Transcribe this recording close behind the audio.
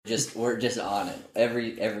we're just on it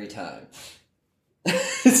every time. we're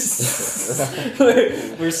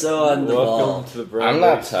so on the ball. Welcome to the Brown I'm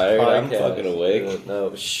not Works tired. I'm podcast. fucking awake.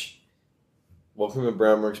 No, shh. Welcome to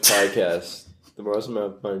Brownworks Podcast. The most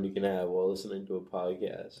amount of fun you can have while listening to a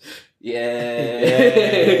podcast.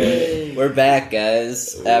 Yay! We're back,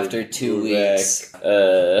 guys. After 2 weeks.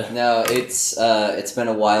 No, it's been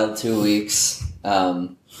a wild 2 weeks.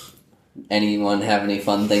 Anyone have any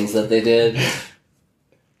fun things that they did?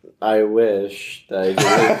 I wish that I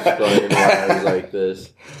could explain why I was like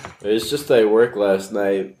this. It was just I worked last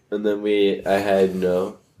night, and then I had,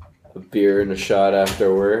 a beer and a shot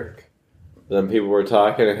after work. Then people were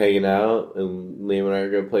talking and hanging out, and Liam and I were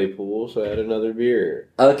going to play pool, so I had another beer.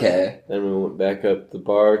 Okay. Then we went back up to the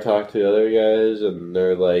bar, talked to the other guys, and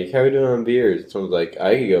they're like, how are we doing on beers? Someone's like,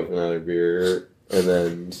 I could go for another beer. And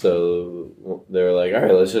then, so they were like, all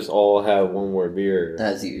right, let's just all have one more beer.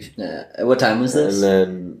 As usual. What time was this?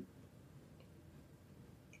 And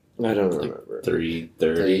then, I don't remember.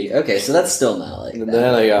 3:30. Okay, so that's still not like And that.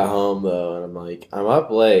 then I got home, though, and I'm like, I'm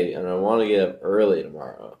up late, and I want to get up early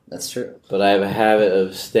tomorrow. That's true. But I have a habit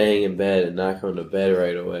of staying in bed and not going to bed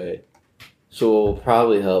right away. So what will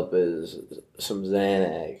probably help is some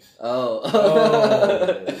Xanax. Oh.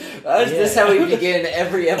 Yeah. That's how we begin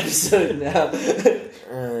every episode now.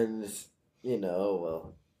 And,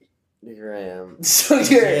 well, here I am. So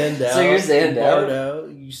you're Xanned out? out.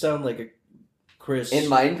 You sound like a Chris. In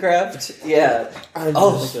Minecraft? Yeah. I'm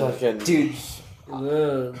Oh, just fucking... Dude,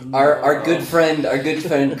 our good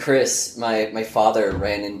friend Chris, my father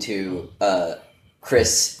ran into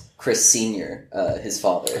Chris Senior, his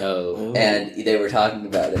father, Oh. and they were talking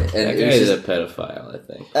about it. And That it guy was is just, a pedophile, I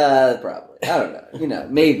think. probably, I don't know,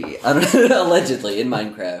 maybe, I don't know, allegedly in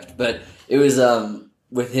Minecraft, but it was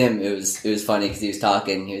with him. It was funny because he was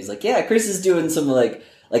talking. He was like, "Yeah, Chris is doing some like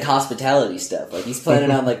hospitality stuff. Like he's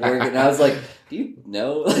planning on like working." And I was like, "Do you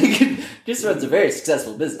know? Like, Chris runs a very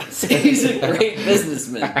successful business. He's a great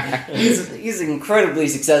businessman. He's incredibly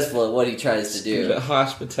successful at what he tries to do." The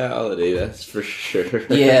hospitality, that's for sure.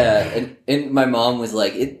 Yeah, and my mom was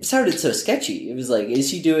like, it sounded so sketchy. It was like, is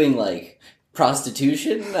she doing like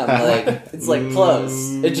prostitution? I'm like, it's like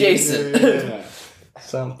close, adjacent.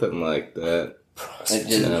 Something like that. Just,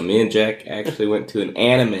 Me and Jack actually went to an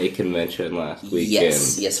anime convention last weekend.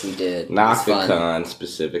 yes, we did. It was fun. Nakacon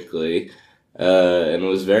specifically. And it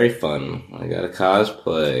was very fun. I got a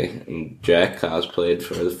cosplay, and Jack cosplayed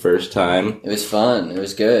for the first time. It was fun. It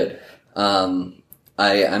was good. I'm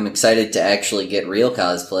excited to actually get real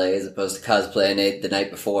cosplay as opposed to cosplay the night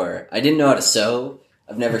before. I didn't know how to sew.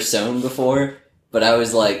 I've never sewn before, but I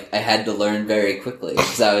was like, I had to learn very quickly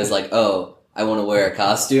because I was like, oh, I want to wear a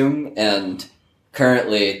costume, and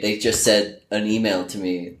currently they just sent an email to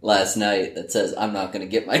me last night that says I'm not going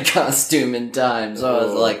to get my costume in time. So I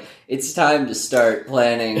was like, it's time to start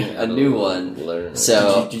planning a new one. Learn.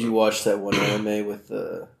 So Did you watch that one anime with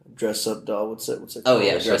the dress up doll? What's that? oh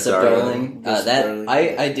yeah, Dress Up Darling. Dress Up That Darling.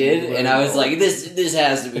 I did, and I was like, this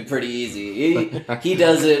has to be pretty easy. He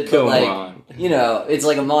does it, but Come like on. it's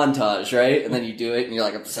like a montage, right? And then you do it, and you're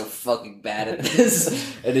like, I'm so fucking bad at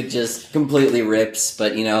this, and it just completely rips.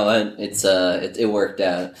 But it worked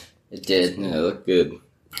out. It did. Yeah, it looked good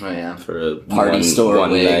Oh yeah, for a Party store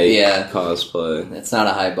one wig, night yeah. cosplay. it's not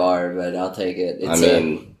a high bar, but I'll take it. It's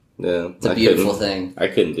it's a beautiful thing. I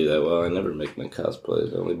couldn't do that well. I never make my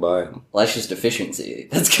cosplays. I only buy them. Well, that's just efficiency.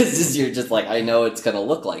 That's because you're just like, I know it's gonna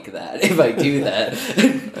look like that if I do that.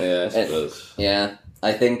 Yeah, I suppose. Yeah,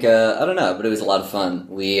 I think I don't know, but it was a lot of fun.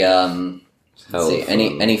 We Hell see of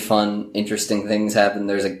any fun, interesting things happen.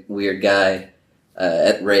 There's a weird guy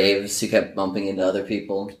at raves who kept bumping into other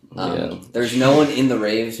people. There's no one in the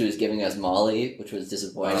raves who was giving us Molly, which was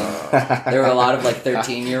disappointing. There were a lot of like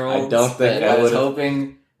 13-year-olds. I don't think I was would've-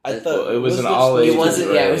 hoping. I thought it was an this all-age It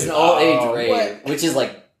wasn't. Yeah, it was an all-age Oh, rave, what? which is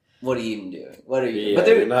like, what are you even doing? What are you? Yeah, but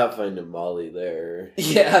you're there, not finding Molly there.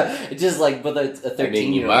 yeah, it's just like, but a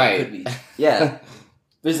 13-year-old might. could be. Yeah,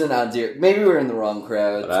 there's an odds here. Maybe we're in the wrong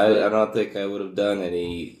crowd. But I don't think I would have done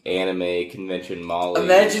any anime convention Molly.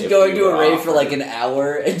 Imagine if going we to a were rave for like offered. an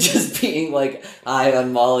hour and just being like high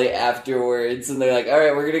on Molly afterwards, and they're like, "All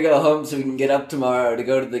right, we're gonna go home so we can get up tomorrow to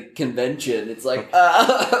go to the convention." It's like,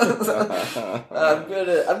 I'm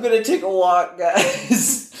gonna take a walk,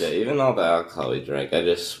 guys. Yeah, even all the alcohol we drank, I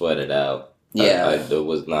just sweated out. Yeah. I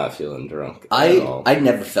was not feeling drunk at all. I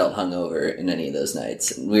never felt hungover in any of those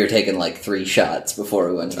nights. We were taking like 3 shots before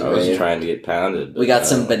we went to the I was rave. trying to get pounded. But We got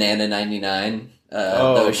some Banana 99.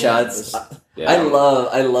 Those shots. Yeah. I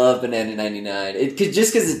love Banana 99.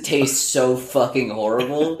 Just because it tastes so fucking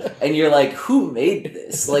horrible, and you're like, who made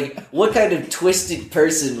this? Like, what kind of twisted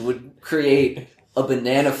person would create a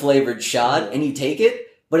banana flavored shot and you take it,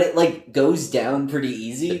 but it like goes down pretty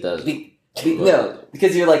easy. It does. No,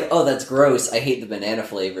 because you're like, oh, that's gross. I hate the banana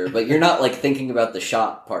flavor, but you're not like thinking about the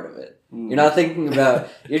shot part of it. You're not thinking about.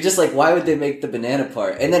 You're just like, why would they make the banana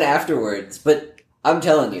part? And then afterwards, but I'm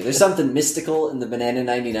telling you, there's something mystical in the banana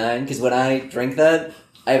 99. Because when I drink that,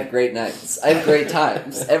 I have great nights. I have great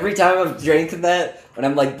times. Every time I've drinking that, when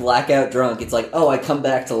I'm like blackout drunk, it's like, oh, I come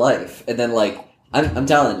back to life. And then like, I'm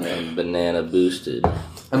telling you, I'm banana boosted.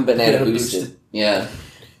 I'm banana boosted. Yeah.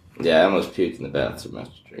 Yeah, I almost puked in the bathroom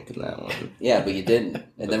after drinking that one. Yeah, but you didn't.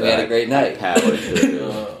 And then But we had a great night. Powered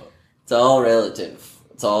through it. It's all relative.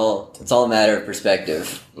 It's all a matter of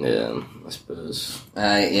perspective. Yeah, I suppose.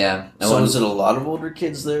 Yeah. So was it a lot of older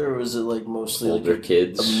kids there, or was it like mostly Older like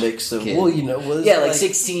kids. a mix of? Kids. Well, you know, was Yeah, like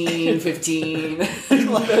 16, 15.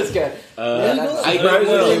 Those guys. I don't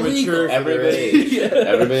know. Mature.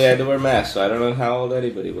 Everybody had to wear masks, so I don't know how old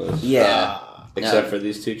anybody was. Yeah. Except No. for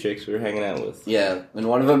these two chicks we were hanging out with. Yeah, and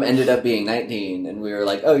one of them ended up being 19, and we were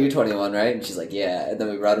like, "Oh, you're 21, right?" And she's like, "Yeah." And then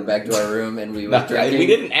we brought her back to our room, and we were drinking. We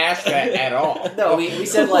didn't ask that at all. No, we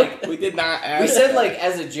said like we did not ask. we said that. like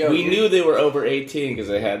as a joke. We knew they were over 18 because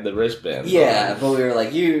they had the wristbands. Yeah, but we were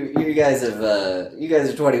like, you guys have you guys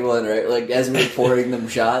are 21, right? Like as we were pouring them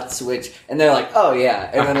shots, and they're like, "Oh yeah,"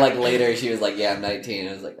 and then like later she was like, "Yeah, I'm 19."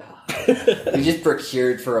 I was like, oh. We just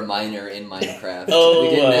procured for a minor in Minecraft. Oh,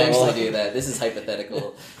 we didn't well. actually do that. This is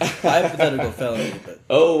hypothetical. hypothetical felony, but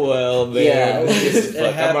Oh well, man. Yeah. Fuck,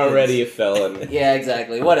 I'm happens. already a felon. Yeah,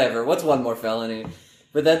 exactly. Whatever. What's one more felony?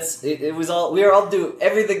 But that's it. It was all we were all do.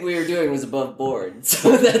 Everything we were doing was above board,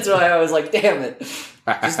 so that's why I was like, "Damn it!"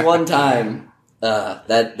 Just one time.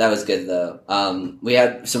 That was good though. We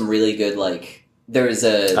had some really good like. There was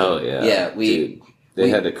a. Oh yeah. Yeah, Dude, they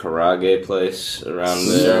had a karage place around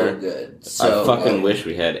so there. good. So I fucking good. wish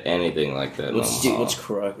we had anything like that. in what's Omaha.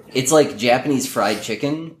 karate? It's like Japanese fried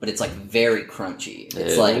chicken, but it's like very crunchy.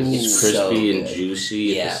 It's like it's crispy so and good.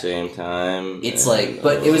 juicy at Yeah. the same time. It's and, like,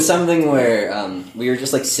 but it was something where we were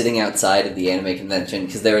just like sitting outside of the anime convention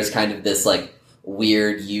because there was kind of this like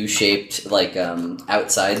weird U-shaped like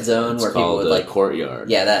outside zone it's where people called would the like courtyard.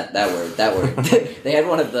 yeah that word they had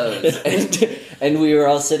one of those and we were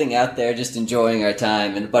all sitting out there just enjoying our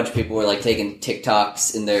time and a bunch of people were like taking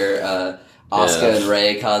TikToks in their Asuka Yeah. and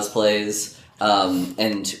Rei cosplays.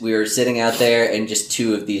 And we were sitting out there, and just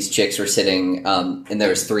two of these chicks were sitting, and there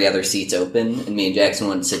was 3 other seats open, and me and Jackson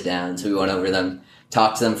wanted to sit down, so we went over them,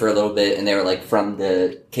 talked to them for a little bit, and they were like from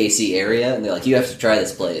the KC area, and they're like, "You have to try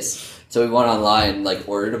this place." So we went online, like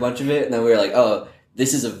ordered a bunch of it, and then we were like, "Oh,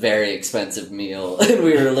 this is a very expensive meal," and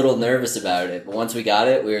we were a little nervous about it. But once we got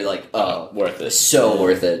it, we were like, "Oh, Worth it. so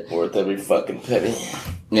worth it." Worth every fucking penny.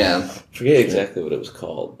 Yeah, Forget exactly what it was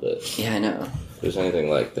called, but yeah, I know. if there's anything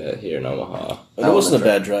like that here in Omaha. It wasn't a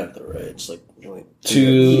bad drive though, right? It's like only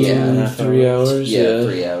 2-3 hours. Yeah,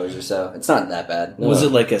 3 hours or so. It's not that bad. Was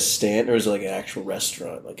it like a stand or was it like an actual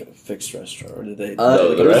restaurant, like a fixed restaurant, or did they?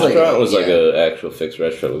 No, the it was like- restaurant was like yeah. an actual fixed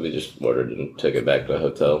restaurant. We just ordered and took it back to the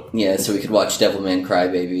hotel. Yeah, so we could watch Devilman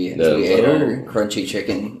Crybaby Yeah, until we ate our oh. crunchy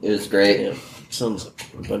chicken. It was great. Yeah, sounds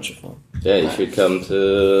like a bunch of fun. Yeah, you should come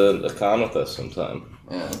to the con with us sometime.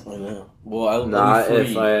 Yeah. I know. Well, I'll Not be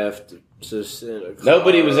free. if I have to sit in a car.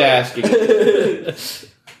 Nobody was asking.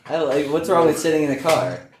 I like. What's wrong with sitting in a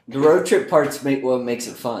car? The road trip parts make what makes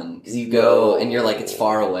it fun because you go and you're like it's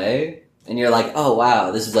far away and you're like, oh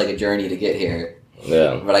wow, this is like a journey to get here.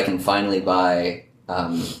 Yeah. But I can finally buy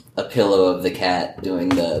a pillow of the cat doing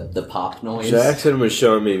the pop noise. Jackson was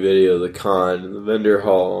showing me video of the con and the vendor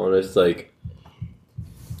hall, and it's like,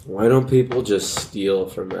 why don't people just steal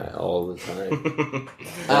from that all the time?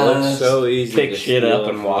 It looks so easy. pick to shit steal up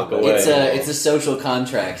and from walk the- away. It's a social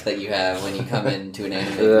contract that you have when you come into an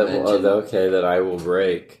anime That, convention. okay, that I will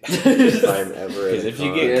break if I'm ever in Because a if you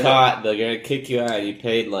con. get Yeah. caught, they're gonna kick you out. You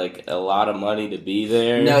paid like a lot of money to be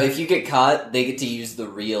there. No, if you get caught, they get to use the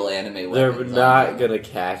real anime They're weapons. not on you. gonna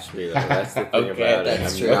catch me though. That's the thing Okay, about it.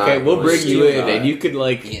 that's I'm true. not Okay, we'll going bring to you in, steal and it. you could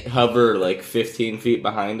like Yeah. hover like 15 feet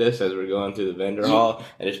behind us as we're going through the vendor hall,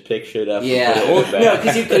 and just pick shit up. Yeah, and put it in well, the bag. no,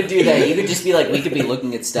 because you could do that. You could just be like, we could be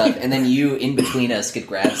looking at stuff, and then you, in between us, could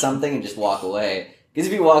grab something and just walk away. Because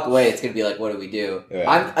if you walk away, it's going to be like, what do we do?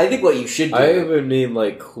 Yeah. I think what you should do... I even mean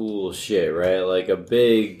like cool shit, right? Like a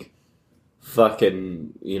big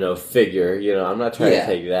fucking, figure. I'm not trying Yeah.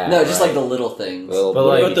 to take that. no, just right? like the little things. Little But,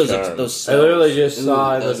 Lucky like, What about Charms. those I literally just Ooh,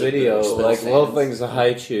 saw in the those are video, good. like, Those little fans. things of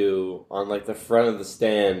Haichu on, like, the front of the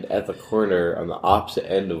stand at the corner on the opposite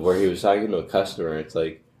end of where he was talking to a customer. It's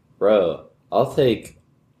like, bro, I'll take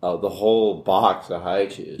Oh, the whole box of high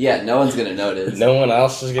shoes. Yeah, no one's gonna notice. No one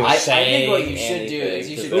else is gonna I say. think what you should do is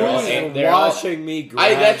you should anything, 'cause dress they're all- up. they're all- watching me grab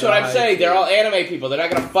That's what the I'm high saying. They're shoes. all anime people. They're not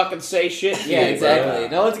gonna fucking say shit. To Yeah, you, exactly. Yeah.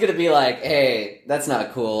 No one's gonna be like, "Hey, that's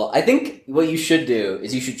not cool." I think what you should do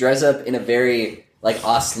is you should dress up in a very like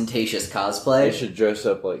ostentatious cosplay. They should dress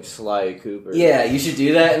up like Sly Cooper. Yeah, you should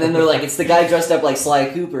do that, and then they're like, "It's the guy dressed up like Sly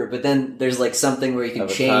Cooper," but then there's like something where you can Have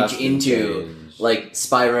a change costume into change. like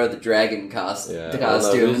Spyro the Dragon the Yeah, I don't know,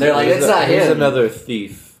 costume. who's- And they're like, who's "It's the- not who's him." another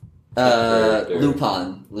thief. character?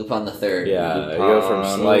 Lupin the Third. Yeah, Lupin. you go from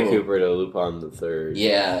Sly Ooh. Cooper to Lupin the Third.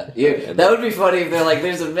 Yeah, And that would be funny if they're like,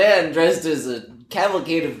 there's a man dressed as a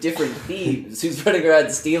cavalcade of different thieves who's running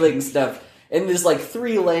around stealing stuff in this like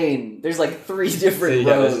 3-lane. There's like 3 different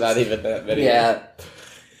Yeah, roads. there's not even that many. Yeah,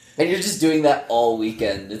 and you're just doing that all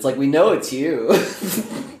weekend. It's like we know it's you.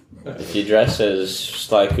 If you dress as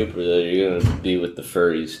Sly Cooper, though, you're gonna be with the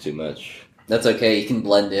furries too much. That's okay. You can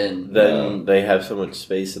blend in. Then they have so much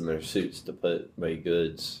space in their suits to put my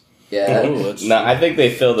goods. Yeah, Ooh, that's- No, I think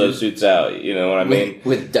they fill those suits out. You know what I mean?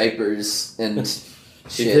 with diapers and Do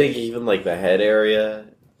shit. you think even like the head area?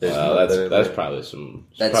 There's nothing in That's there? probably some.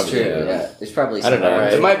 That's probably true. some- Yeah, there's probably. I don't know. some-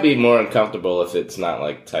 Alright. It might be more uncomfortable if it's not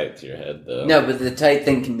like tight to your head, though. No, but the tight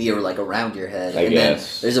thing can be like around your head, I and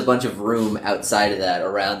guess. then there's a bunch of room outside of that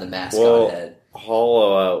around the mascot Well, head.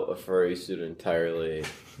 Hollow out a furry suit entirely,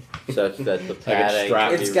 such that the padding.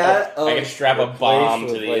 strap- It's got. I can strap a bomb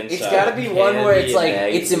to the Like- inside. It's got to be one where it's like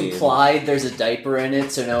Candy and it's magazine. implied there's a diaper in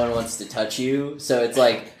it, so no one wants to touch you. So it's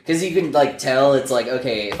like because you can like tell it's like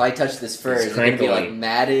okay, if I touch this fur, It's it's gonna be like crinkling.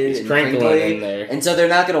 matted It's and crinkling crinkly, in there. and so they're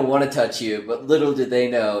not gonna want to touch you. But little did they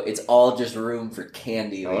know, it's all just room for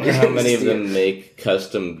candy. I that wonder you're how gonna many of steal. them make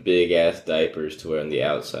custom big ass diapers to wear on the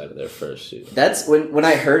outside of their fursuit. That's when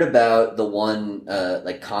I heard about the one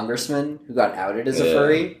like congressman who got outed as a Yeah.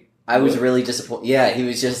 furry. I was What? really disappointed. Yeah, he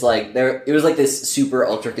was just like there. It was like this super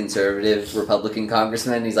ultra conservative Republican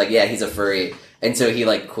congressman. He's like, yeah, he's a furry, and so he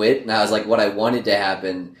like quit. And I was like, what I wanted to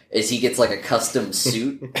happen is he gets like a custom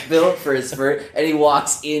suit built for his fur, and he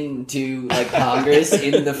walks into like Congress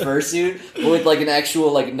in the fursuit with like an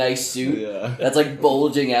actual like nice suit. Yeah. That's like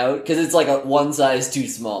bulging out because it's like one size too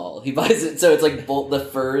small. He buys it so it's like the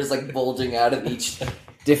fur is like bulging out of each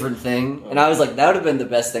different thing. And I was like, that would have been the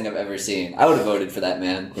best thing I've ever seen. I would have voted for that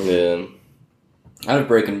man. Yeah. I would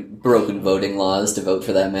have broken voting laws to vote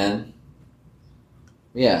for that man.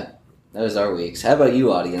 Yeah, that was our weeks. How about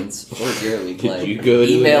you, audience? What was your week Did like? you go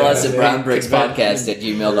to Email the, us at uh,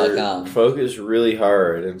 brownbrickspodcast@gmail.com. Focus really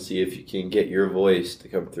hard and see if you can get your voice to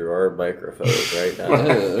come through our microphone right now.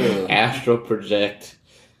 Ooh. Astral project.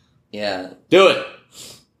 Yeah, Do it.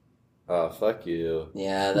 Oh, fuck you.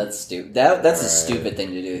 yeah, that's stupid. That's a Alright. stupid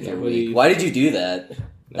thing to do with your Nobody- week. Why did you do that?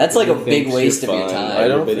 That's like a Nobody big thinks waste you're of your fun. time. I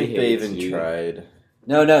don't Everybody think they hates even you. tried.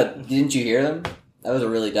 No, didn't you hear them? That was a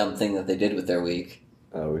really dumb thing that they did with their week.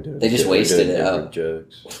 Oh, we're doing They just we're wasted doing it different out.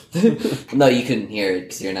 jokes. No, you couldn't hear it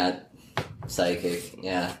because you're not psychic.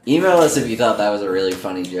 Yeah. Email us if you thought that was a really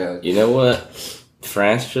funny joke. You know what?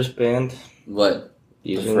 France just banned What?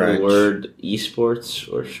 using the French. word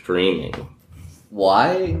esports or streaming.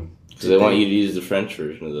 Why? Because they want you to use the French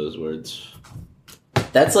version of those words.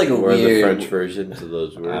 That's like a We're the weird. French version to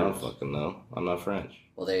those words. I don't fucking know. I'm not French.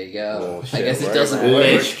 Well, there you go. Oh, I shit. guess it Where doesn't am I?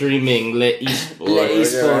 Le work. streaming, le Le esports. We're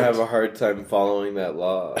esport. gonna have a hard time following that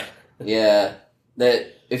law. Yeah. That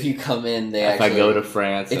if you come in, they If actually. I go to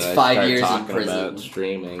France It's and I 5 start years in talking prison. about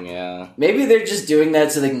streaming, yeah. Maybe they're just doing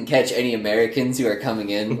that so they can catch any Americans who are coming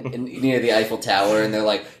in near the Eiffel Tower, and they're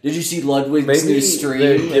like, "Did you see Ludwig's Maybe new stream?"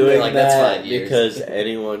 they're And doing they're like, "That's that 5 years." because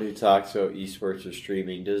anyone who talks about esports or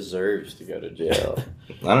streaming deserves to go to jail.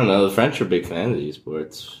 I don't know. The French are big fans of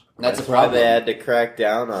esports. That's a why problem. they had to crack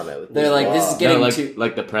down on it. With They're this like, law. this is getting No, like, too-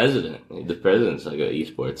 like the president. The president's like an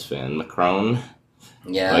esports fan. Macron.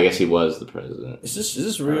 Yeah. Well, I guess he was the president. Is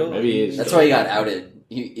this real? Maybe he is. That's why he got outed.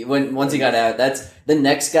 Once he got out, that's the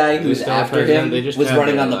next guy who's Who's still after president? him They just was had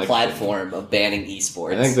running an on the election. platform of banning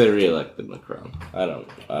esports. I think they reelected Macron. I don't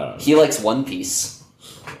know. He likes One Piece.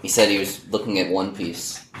 He said he was looking at One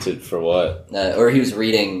Piece, For what? or he was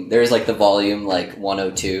reading. There was like the volume like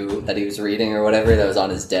 102 that he was reading or whatever that was on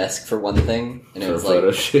his desk for one thing, and it For a was photo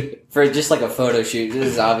like shoot. for just like a photo shoot. This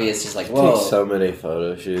is obvious, just like He whoa, takes so many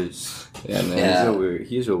photo shoots. Yeah, man. Yeah.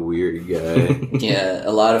 He's a weird guy. yeah,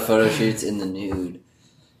 a lot of photo shoots in the nude.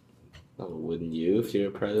 Oh, wouldn't you if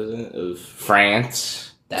you're president of France?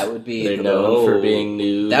 That would be They're known for No. being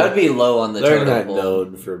nude. that would be low on the They're totem not pole.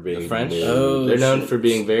 known for being The French? nude. Oh, They're known shit. for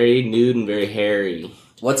being very nude and very hairy.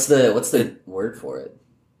 What's the word for it?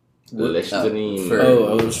 Le stream. for-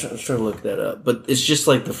 Oh, I was trying to look that up, but it's just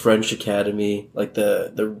like the French Academy, like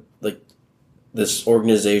the like this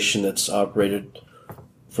organization that's operated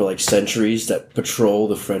for like centuries that patrol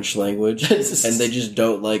the French language, and they just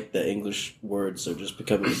don't like the English words. They're just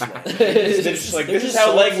becoming slang. It's just like, this is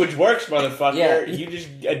how language works, motherfucker. Yeah. You just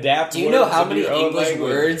adapt. Do you know words how into many your own English language.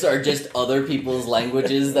 words are just other people's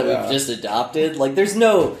languages that Yeah. we've just adopted? Like, there's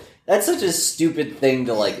no. That's such a stupid thing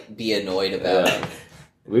to like be annoyed about. Yeah.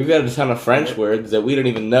 We've got a ton of French words that we don't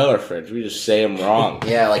even know are French. We just say them wrong.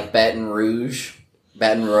 Yeah, like Baton Rouge,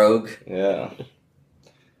 Baton Rogue, Yeah.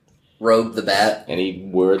 Rogue the Bat. Any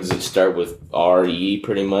words that start with R-E,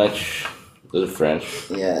 pretty much. Those are French.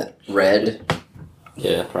 Yeah, Red,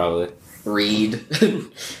 Yeah, probably. Reed.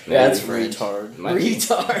 Yeah, That's French. Retard.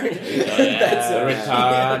 Retard. Yeah,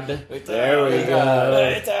 retard. There we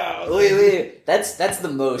go. Wait. That's the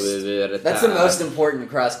most. That's the most important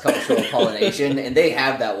cross-cultural pollination, and they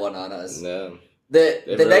have that one on us. No.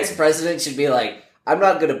 The next president should be like, I'm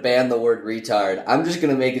not going to ban the word retard. I'm just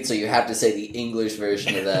going to make it so you have to say the English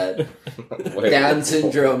version of that. Wait, Down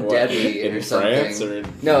syndrome what, Debbie in or something. France or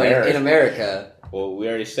in No, America? in America. Well, we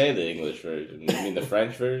already say the English version. You mean the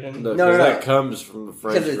French version? No, No, 'cause no, that no. comes from the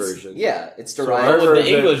French 'Cause it's, version. Yeah, it's So derived. our What would the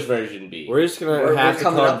version- English version be? We're just gonna We're have to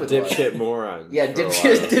coming call up them with one. dipshit morons. Yeah, for a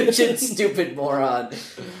dipshit, while. dipshit, stupid moron.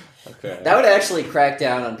 Okay. That would actually crack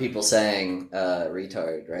down on people saying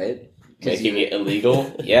retard, right? 'Cause Making you- it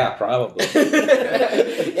illegal? Yeah, probably.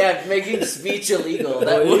 Yeah, making speech illegal.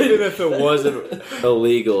 That Well, would. even if it wasn't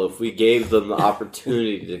illegal, if we gave them the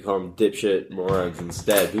opportunity to call them dipshit morons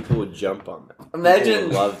instead, people would jump on that. People Imagine-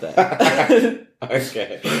 would love that.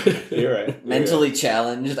 Okay. You're right. Mentally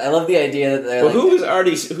challenged. I love the idea that they're Well,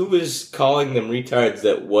 like, who was calling them retards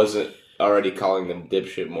that wasn't already calling them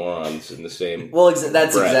dipshit morons in the same well, that's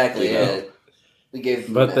breath, exactly you know? it. We gave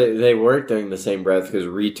them But that. they weren't doing the same breath because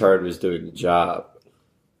retard was doing the job.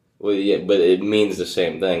 Well, yeah, but it means the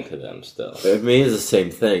same thing to them still. It means the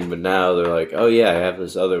same thing, but now they're like, oh yeah, I have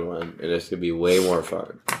this other one, and it's gonna be way more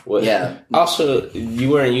fun. Well, Yeah. Also, you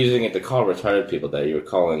weren't using it to call retarded people that. You were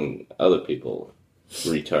calling other people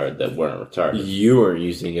retard that weren't retarded. You weren't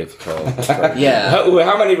using it to call them retarded. Yeah.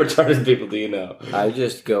 How many retarded people do you know? I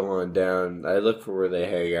just go on down. I look for where they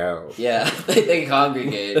hang out. Yeah, they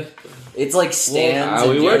congregate. It's like stands.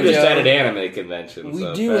 we and were just JoJo. at an anime convention. We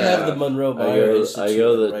so do fair have enough. the Monroe I Meyer go- Institute. I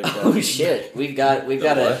go the- right down. Oh shit, we've got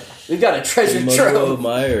The a treasure The Monroe trove.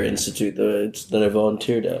 Meyer Institute that I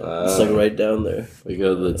volunteered at. It's like right down there. We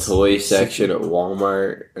go to the toy section at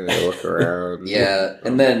Walmart, and I look around. Yeah,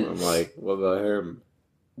 and then I'm like, what about him?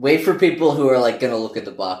 wait for people who are like gonna look at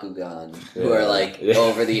the Bakugan, who are like Yeah.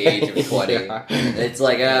 over the age of 20. Yeah. It's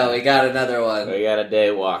like, oh, we got another one. We got a day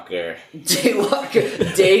walker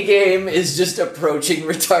Daywalker day game is just approaching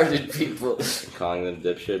retarded people. calling them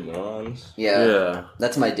dipshit morons. Yeah,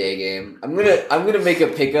 that's my day game. I'm gonna make a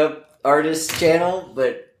pickup artist channel,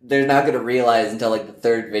 but they're not gonna realize until like the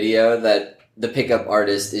third video that the pickup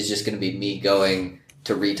artist is just gonna be me going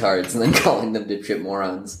to retards and then calling them dipshit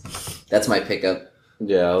morons. That's my pickup.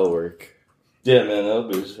 Yeah, that'll work. Yeah, man, that'll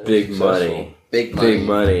be Big successful. money. Big money. Big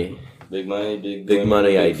money. Big money, Big women, money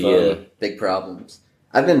big idea. fun. Big problems.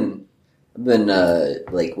 I've been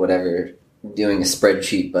like whatever doing a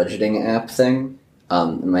spreadsheet budgeting app thing.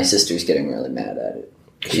 And my sister's getting really mad at it.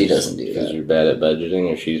 She doesn't do Because that. you're bad at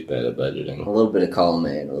budgeting, or she's bad at budgeting. A little bit of column A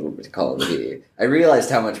and a little bit of column B. I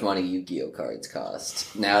realized how much money Yu-Gi-Oh cards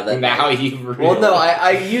cost. Now that Now you well, no,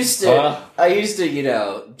 I used to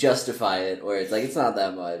Huh? justify it where it's like it's not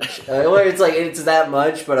that much, where it's like it's that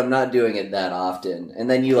much, but I'm not doing it that often. And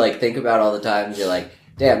then you like think about all the times you're like,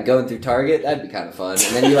 damn, going through Target that'd be kind of fun.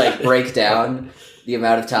 And then you like break down the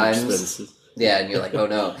amount of times, Expenses. yeah, and you're like, oh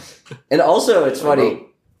no. And also, it's funny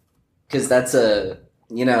because that's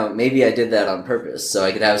maybe I did that on purpose so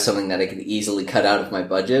I could have something that I could easily cut out of my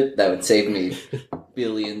budget that would save me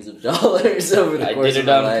billions of dollars over the I course did of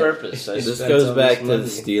it my on life. purpose. I This spent goes all back this to the money.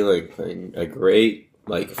 stealing thing. A great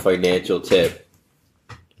financial tip.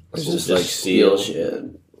 It's just like steal shit.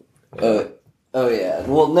 Oh yeah.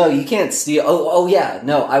 Well, no, you can't steal. Oh yeah.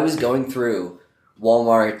 No, I was going through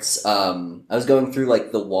Walmart's. I was going through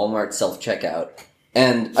like the Walmart self checkout,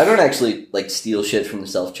 and I don't actually like steal shit from the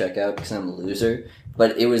self checkout because I'm a loser.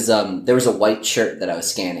 But it was there was a white shirt that I was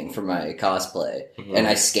scanning for my cosplay, and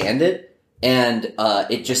I scanned it, and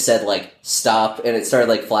it just said like stop, and it started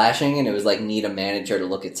like flashing, and it was like need a manager to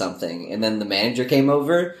look at something, and then the manager came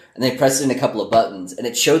over, and they pressed in a couple of buttons, and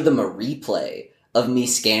it showed them a replay of me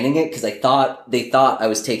scanning it because they thought I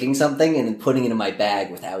was taking something and then putting it in my bag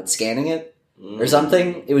without scanning it or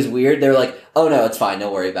something. It was weird. They were like, "Oh no, it's fine.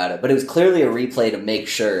 Don't worry about it." But it was clearly a replay to make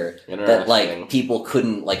sure that like Interesting. people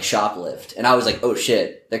couldn't like shoplift. And I was like, "Oh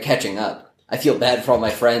shit, they're catching up." I feel bad for all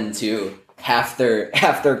my friends who half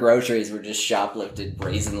their groceries were just shoplifted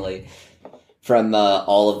brazenly from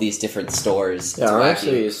all of these different stores. Yeah, It's wacky.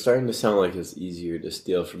 honestly, it's starting to sound like it's easier to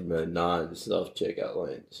steal from the non-self-checkout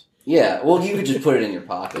lanes. Yeah, well, you could just put it in your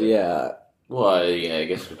pocket. Yeah. Well, yeah, I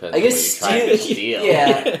guess it depends I on guess what you're trying to steal.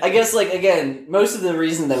 Yeah, I guess, like, again, most of the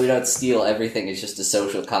reason that we don't steal everything is just a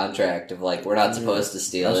social contract of, like, we're not supposed to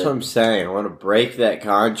steal That's it. what I'm saying. I want to break that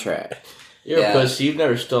contract. You're Yeah. a pussy. You've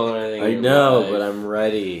never stolen anything. I in your know, life. but I'm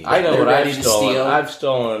ready. I know They're what ready I've to stolen. steal. I've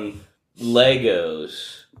stolen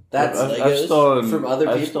Legos. That's I've Legos stolen from other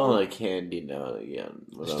I've people? stolen like candy now and again.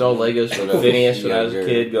 Stole Legos from Phineas when I was a Younger,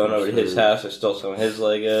 kid, going over to his sure. house. I stole some of his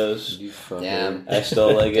Legos. You fucker. Damn. I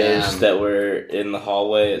stole Legos Damn. that were in the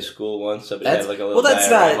hallway at school once. Somebody That's had like a little well. That's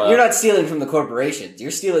diorama. not. You're not stealing from the corporations.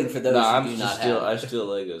 You're stealing for those No, who I'm do just not steal. have. I steal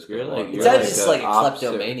Legos. You're like It's you're not like just a like a opposite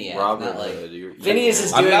kleptomaniac, Robin not like- Hood. Phineas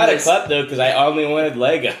is I'm doing not this- a klepto because I only wanted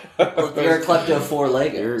Lego. You're a klepto for You're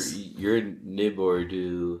Legos. you're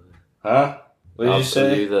Nibordu. Huh? What did you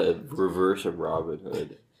say? You're the reverse of Robin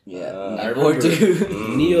Hood. Yeah, I or remember- do.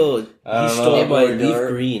 Mm. Neil, he I don't stole know. my Or- leaf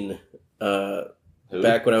green Who?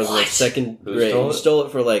 back when I was in like What? second Who grade. stole He it? stole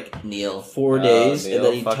it for like Neil. 4 days, Neil, and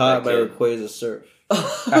then he fuck taught that my kid. Rayquaza surf.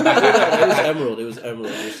 It was Emerald. It was Emerald.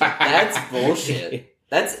 It was That's bullshit.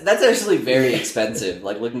 That's actually very expensive.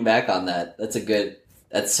 Like looking back on that, that's a good.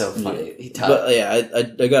 That's so funny. He taught. But yeah,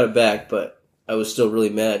 I got it back, but I was still really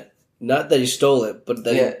mad. Not that he stole it, but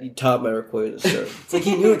that Yeah. he taught my Rayquaza surf. It's like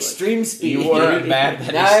he knew extreme speed. You weren't mad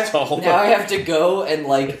that now, he stole now I it. have to go and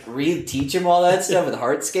like re-teach him all that stuff with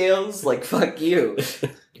heart scales. Like fuck you.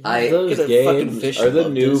 I Those Get a fucking games fish are the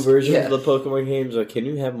about new this. versions Yeah. of the Pokemon games. Like, can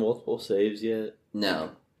you have multiple saves yet? no.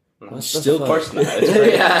 Still, Of course not. It's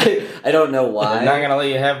great. Yeah, I don't know They're why. not gonna let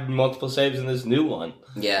you have multiple saves in this new one.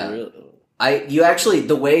 Yeah, Really? you actually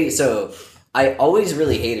the way so I always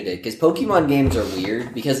really hated it because Pokemon games are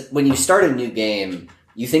weird because when you start a new game,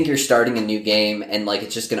 you think you're starting a new game and like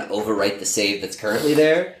it's just gonna overwrite the save that's currently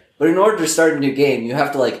there. But in order to start a new game, you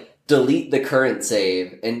have to like delete the current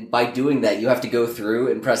save, and by doing that, you have to go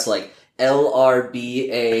through and press like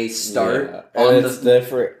LRBA start Yeah. on And the it's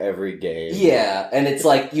different for every game. Yeah, and it's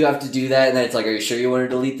like you have to do that, and then it's like, are you sure you want to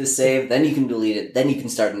delete this save? Then you can delete it, then you can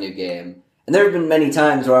start a new game. And there have been many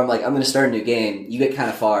times where I'm like, I'm going to start a new game, you get kind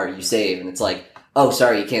of far, you save, and it's like, oh,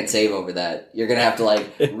 sorry, you can't save over that. You're going to have to like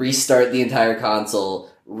restart the entire console,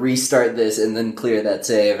 restart this, and then clear that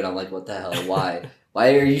save, and I'm like, what the hell, why?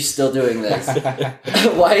 Why are you still doing this?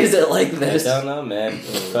 Why is it like I this? don't know, man.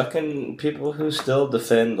 Fucking people who still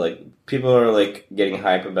defend, like, people are, like, getting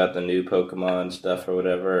hype about the new Pokemon stuff or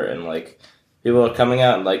whatever, and, like, people are coming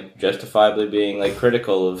out and, like, justifiably being, like,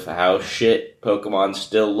 critical of how shit Pokemon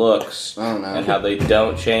still looks I don't know. and how they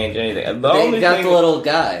don't change anything. And the They only got thing, the little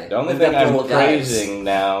guy. the only They've thing got the I'm little guys. praising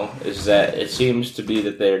now is that it seems to be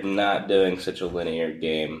that they're not doing such a linear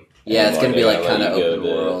game. Yeah, it's going to be anymore. like They're kind of gonna let you open go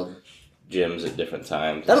to world. gyms at different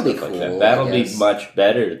times. That'll and be stuff like cool, that. That'll I be guess. much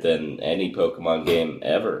better than any Pokemon game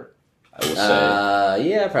ever, I will say.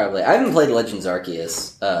 Yeah, probably. I haven't played Legends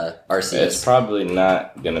Arceus. It's Arceus. probably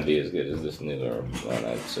not going to be as good as this newer one,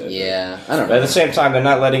 I'd say. Yeah, I don't But at know. the same time, they're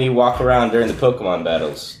not letting you walk around during the Pokemon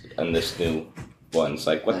battles in this new one. It's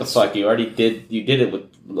like, what That's- the fuck? You did it with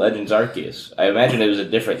Legends Arceus. I imagine it was a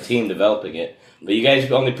different team developing it. But you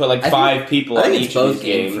guys only put like I 5 people I on think each it's of both these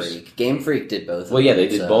Game games. Freak. Game Freak did both. Well, yeah, they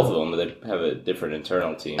did so- both of them, but they have a different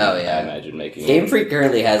internal team. Oh, yeah. I imagine making Game it. Freak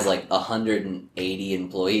currently has like 180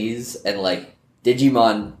 employees, and like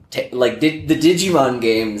Digimon, the Digimon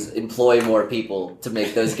games employ more people to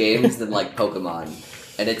make those games than like Pokemon,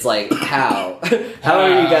 and it's like how are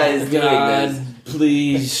you guys doing this?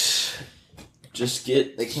 Please, just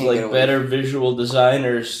get They can't get away. better visual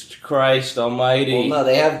designers. Christ Almighty! Well, no,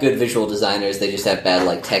 they have good visual designers. They just have bad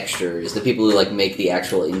like textures. The people who like make the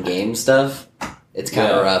actual in-game stuff, it's kind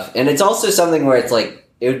of Yeah. rough. And it's also something where it's like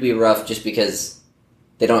it would be rough just because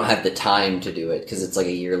they don't have the time to do it because it's like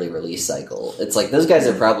a yearly release cycle. It's like those guys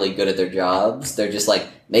are probably good at their jobs. They're just like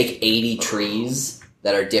make 80 trees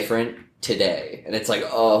that are different today, and it's like,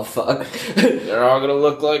 oh fuck. They're all gonna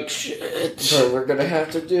look like shit. So we're gonna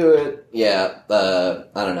have to do it. Yeah,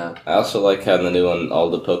 I don't know. I also like how in the new one,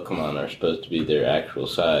 all the Pokemon are supposed to be their actual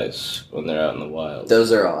size when they're out in the wild.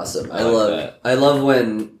 Those are awesome. I like that. I love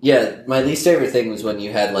when my least favorite thing was when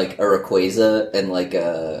you had like a Rayquaza and like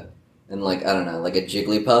and like I don't know, like a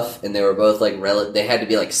Jigglypuff, and they were both like they had to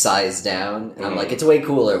be like sized down, and I'm like, it's way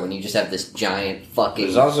cooler when you just have this giant fucking.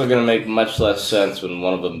 It's also gonna make much less sense when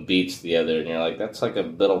one of them beats the other, and you're like, that's like a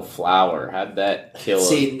little flower. How'd that kill?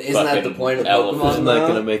 See, isn't that the point of Pokemon? Isn't that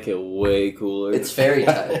gonna make it way cooler? It's fairy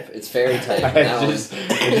type. It's fairy type. It's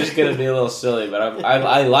just gonna be a little silly, but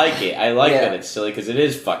I like it. I like that it's silly because it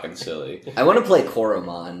is fucking silly. I want to play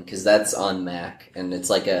Koromon because that's on Mac, and it's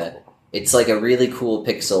like a really cool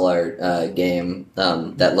pixel art game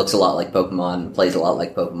that looks a lot like Pokemon, plays a lot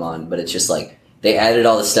like Pokemon, but it's just like they added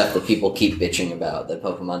all the stuff that people keep bitching about that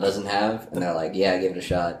Pokemon doesn't have, and they're like, yeah, give it a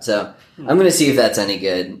shot. So I'm gonna see if that's any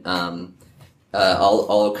good.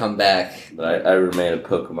 I'll come back. But I remain a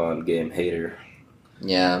Pokemon game hater.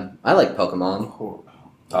 Yeah, I like Pokemon.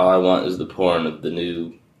 All I want is the porn of the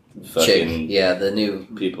new fucking the new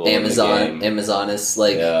people Amazoness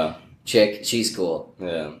chick. She's cool.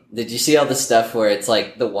 Yeah. Did you see all the stuff where it's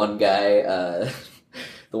like the one guy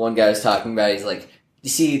was talking about? He's like, you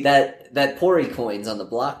see that Pori coin's on the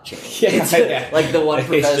blockchain. Yeah. Like the one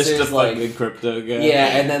professor It's just is a like fucking crypto guy.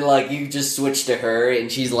 Yeah, and then like you just switch to her,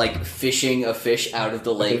 and she's like fishing a fish out of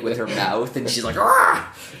the lake with her mouth, and she's like,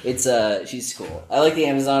 ah! It's she's cool. I like the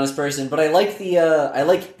Amazoness person, but I like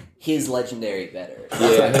his legendary better.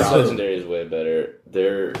 Yeah, his legendary is way better.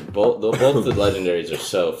 They're both the legendaries are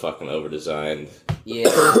so fucking over designed. Yeah.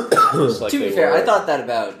 Like to be fair, I thought that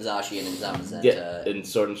about Zacian and Zamazenta. Yeah, in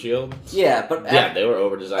Sword and Shield. Yeah, but they were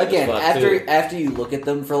over designed. Again, as fuck after you look at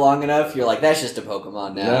them for long enough, you're like, that's just a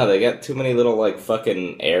Pokemon now. No, they got too many little like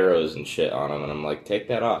fucking arrows and shit on them, and I'm like, take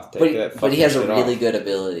that off. But he has a really good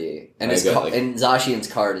ability, and and Zacian's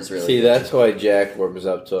card is really. See, that's why Jack warms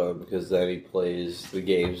up to him, because then he plays the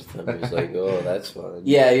games with him. He's like, oh, that's fun.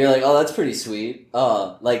 Yeah, you're like, oh, that's pretty sweet.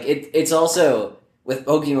 Like it's also. With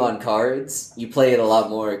Pokemon cards, you play it a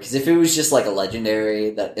lot more, because if it was just like a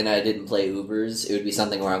legendary and I didn't play Ubers, it would be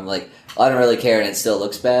something where I'm like, I don't really care and it still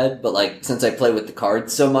looks bad, but like, since I play with the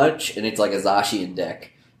cards so much, and it's like a Zacian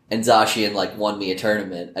deck, and Zacian like won me a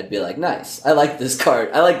tournament, I'd be like, nice, I like this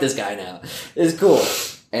card, I like this guy now, it's cool.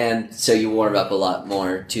 And so you warm up a lot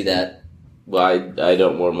more to that. Well, I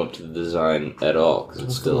don't warm up to the design at all, because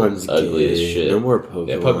it's still ugly as shit. No more Pokemon.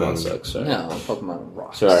 Yeah, Pokemon sucks, sorry. No, Pokemon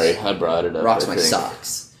rocks. Sorry, I brought it up. Rocks my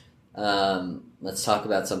socks. Let's talk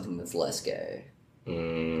about something that's less gay.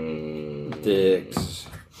 Dicks.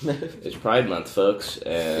 It's Pride Month, folks.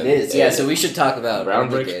 And it is, yeah, so we should talk about... Brown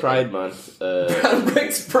Bricks Pride Month. Brown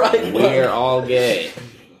Bricks Pride Month. We're all gay.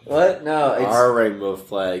 What? No, it's... Our rainbow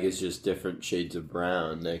flag is just different shades of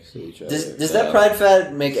brown next to each other. Does that Pride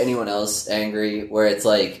fad make anyone else angry? Where it's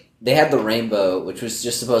like, they had the rainbow, which was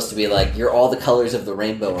just supposed to be like, you're all the colors of the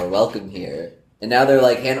rainbow are welcome here. And now they're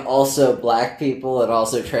like, and also black people and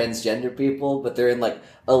also transgender people, but they're in like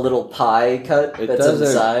a little pie cut that's on the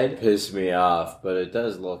side. It doesn't piss me off, but it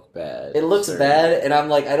does look bad. It looks bad, and I'm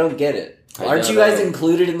like, I don't get it. Aren't you guys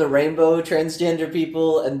included in the rainbow, transgender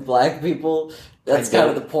people and black people? That's kind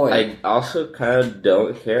of the point. I also kind of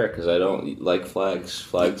don't care, because I don't like flags.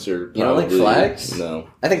 Flags are probably... You don't like flags? No.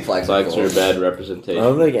 I think flags are cool. Flags are a bad representation. I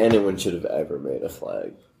don't think anyone should have ever made a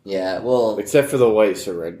flag. Yeah, well... Except for the white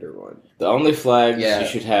surrender one. The only flags you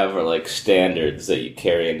should have are like standards that you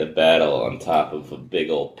carry into battle on top of a big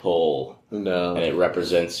old pole. No. And it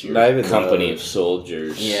represents your company of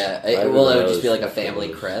soldiers. Yeah, it would just be like a family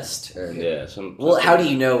crest. Or... Yeah. How do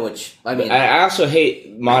you know which... I mean... I also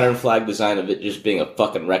hate modern flag design of it just being a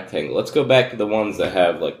fucking rectangle. Let's go back to the ones that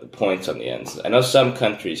have like the points on the ends. I know some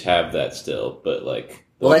countries have that still, but like...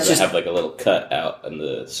 Let's just have like a little cut out on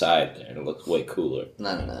the side there, and it looks way cooler.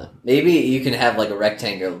 No. Maybe you can have like a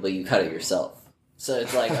rectangle, but you cut it yourself. So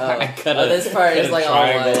it's like, this part is like all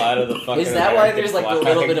white. Out of the fucking is that why there's like a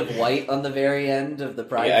little bit of white on the very end of the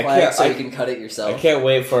pride flag, so you can cut it yourself? I can't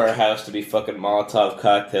wait for our house to be fucking Molotov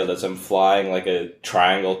cocktailed as I'm flying like a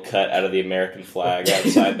triangle cut out of the American flag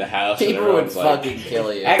outside the house. People would fucking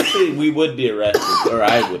kill you. Actually, we would be arrested, or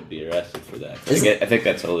I would be arrested for that. I think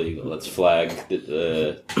that's illegal. That's flag.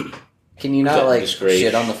 Can you not like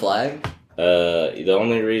shit on the flag? The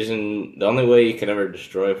only way you can ever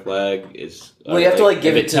destroy a flag is you have to like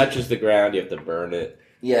give if it touches the ground, you have to burn it.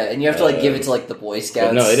 Yeah, and you have to like give it to like the Boy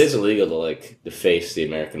Scouts. No, it is illegal to like deface the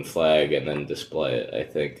American flag and then display it. I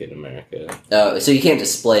think in America. Oh, so you can't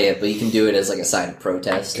display it, but you can do it as like a sign of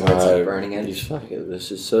protest. Where it's like burning it.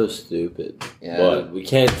 This is so stupid. Yeah, what? We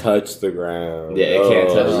can't touch the ground. Yeah, it can't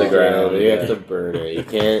touch the ground. You have to burn it. You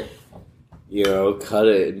can't. cut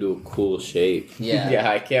it into a cool shape. Yeah. Yeah,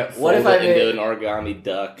 I can't fold What if I it into made- an origami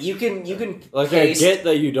duck. You can Like, paste, I get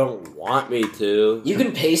that you don't want me to. you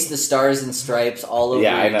can paste the stars and stripes all over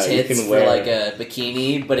Yeah, I your know, you tits can for wear- like a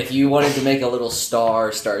bikini, but if you wanted to make a little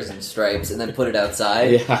stars and stripes, and then put it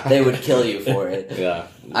outside, Yeah. they would kill you for it. Yeah,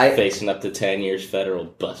 facing up to 10 years federal,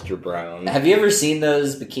 Buster Brown. Have you ever seen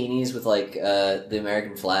those bikinis with like the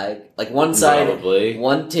American flag? Like one side, Probably.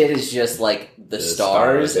 one tit is just like the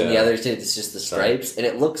stars, stars, and the yeah. other tit is just the stripes, and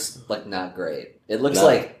it looks like not great. It looks No,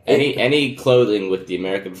 like any clothing with the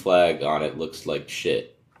American flag on it looks like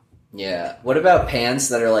shit. Yeah. What about pants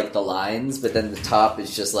that are like the lines, but then the top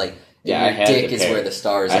is just like Yeah, I your had dick the is pair. where the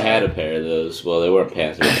stars I are. had a pair of those. Well, they weren't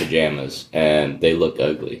pants; they were pajamas, and they look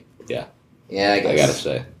ugly. Yeah, I guess. I gotta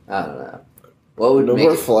say. I don't know. What would No make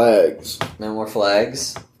more it, flags. no more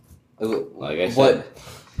flags? Ooh, Like I said,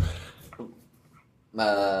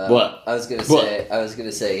 what? I was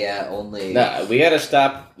gonna say. Yeah, only. no, we gotta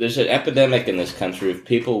stop. There's an epidemic in this country of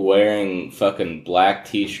people wearing fucking black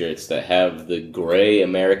T-shirts that have the gray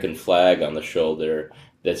American flag on the shoulder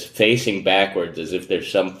that's facing backwards as if there's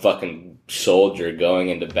some fucking soldier going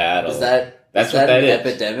into battle. That's is what that an is.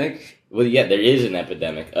 epidemic? Well, yeah, there is an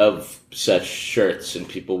epidemic of such shirts and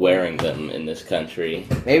people wearing them in this country.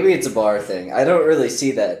 Maybe it's a bar thing. I don't really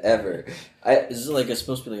see that ever. Is it like it's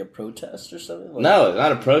supposed to be like a protest or something? Like, No, it's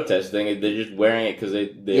not a protest thing. They're just wearing it because they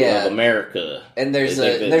Yeah. love America. And there's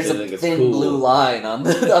They a think there's they a think it's thin cool. blue line on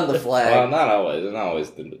the flag. Well, not always. Not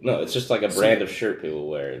always. No, it's just like a brand of shirt people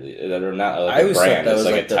wear. They're not like I a always thought brand. that It's was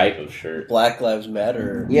like like a the- type of shirt. Black Lives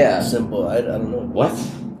Matter. Yeah. Symbol. I don't know. What?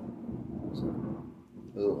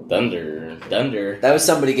 Ooh. Thunder. That was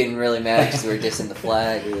somebody getting really mad because we were dissing the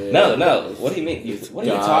flag. No. What do you mean? What are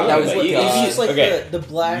you God. talking That about? was what You- God. It's just like okay. the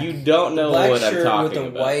black. You don't know black what I'm shirt talking with the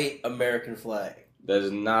about. white American flag. That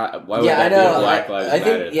is not. Why would Yeah, I that be know. a Black Lives I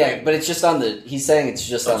Matter think, yeah, thing? but it's just on the. He's saying it's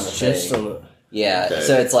just on the It's just thing. on the- Yeah, Okay,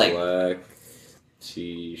 so it's like, black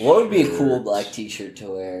T-shirt. what would be a cool black T-shirt to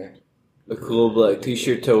wear? A cool black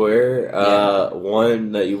T-shirt to wear. Yeah.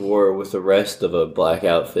 One that you wore with the rest of a black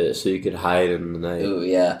outfit, so you could hide in the night. Ooh,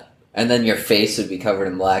 yeah, and then your face would be covered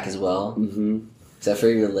in black as well, Mm-hmm. except for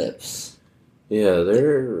your lips. Yeah,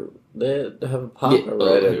 they have a pop Yeah.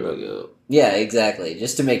 right in Here them. we go. Yeah, exactly.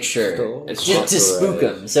 Just to make sure. It's Just to spook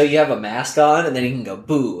Right. them. So you have a mask on, and then you can go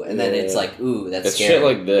boo, and then it's Yeah. like, ooh, that's It's scary. shit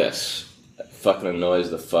like this that fucking annoys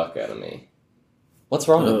the fuck out of me. What's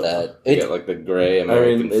wrong with that? You It, get like the gray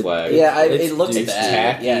American flag. yeah, it's- it looks It's bad.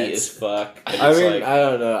 tacky Yeah, as it's, fuck. and I it's mean, like, I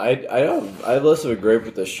don't know. I have less of a gripe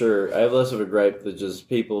with the shirt. I have less of a gripe with just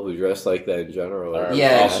people who dress like that in general. Are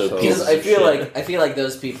yeah, also assholes. because pieces I of feel shit. like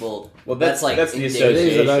those people. well, that's like that's the indignant. It is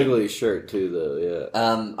an association. ugly shirt too, though.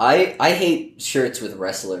 Yeah. I hate shirts with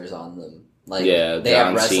wrestlers on them. Like Yeah, they John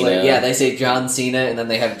have wrestler. Cena. Yeah, they say John Cena, and then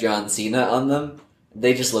they have John Cena on them.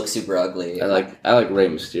 They just look super ugly. I like Rey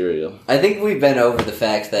Mysterio. I think we've been over the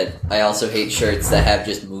fact that I also hate shirts that have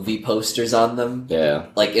just movie posters on them, Yeah,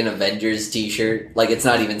 like an Avengers T-shirt. Like it's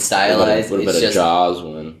not even stylized. What about It's a just Jaws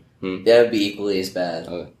one? that would be equally as bad.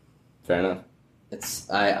 Fair enough. It's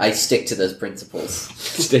I stick to those principles.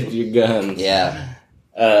 Stick to your guns. Yeah.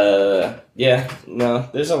 Yeah. No,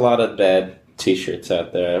 there's a lot of bad T-shirts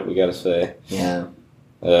out there. We gotta say. Yeah.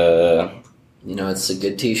 You know, it's a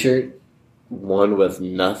good T-shirt. One with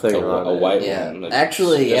nothing on a it. white Yeah. one. Like,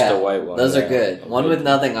 Actually, just yeah. a white one. Those yeah. are good. One with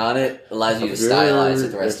nothing on it allows you to If you're- stylize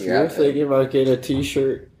with the rest of if your you're outfit. thinking about getting a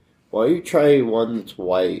T-shirt, why don't you try one that's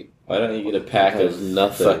white? Why don't you get a pack Has of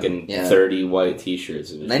nothing. fucking Yeah. 30 white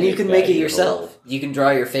T-shirts? And And just then you can that make it your yourself. You can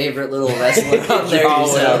draw your favorite little wrestler in whole- there Draw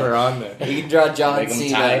yourself. whatever on there. You can draw John Make them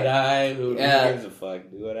Cena. tie-dye. Who Yeah. gives a fuck?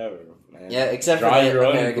 Do whatever, man. Yeah, except Draw for the your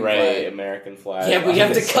own American gray flag. American flag. Yeah, but you on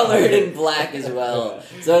have to the color it side. in black as well.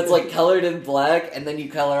 So it's like colored in black, and then you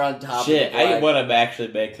color on top Shit, of the black. I want to actually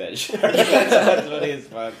make that shirt. That's funny as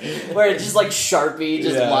fuck. Where it's just like Sharpie,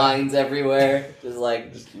 just Yeah. lines everywhere. Just like...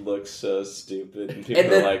 It just looks so stupid. And people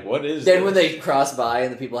And then- are like, what is Then this? when they cross by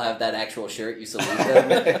and the people have that actual shirt, you salute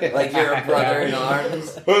them. Like you're a brother in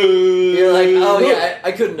arms. You're like, oh yeah,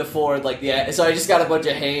 I couldn't afford like so I just got a bunch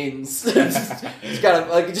of Hanes. just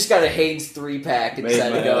got a Hanes 3-pack and Made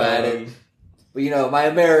decided to my go at it. own. But you know, my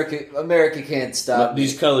America can't stop me.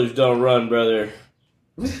 These colors don't run, brother.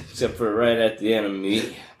 Except for right at the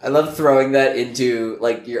enemy. I love throwing that into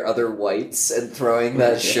like your other whites and throwing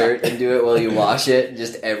that Yeah. shirt into it while you wash it, and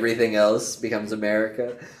just everything else becomes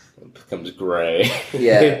America. It becomes gray.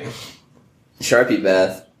 Yeah. Sharpie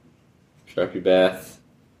bath. Sharpie bath.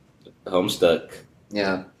 Homestuck.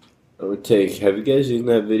 Yeah. I would take. Have you guys seen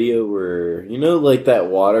that video where like that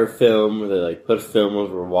water film where they like put film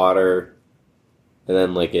over water, and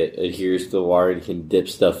then like it adheres to the water and you can dip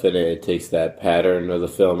stuff in it. It takes that pattern of the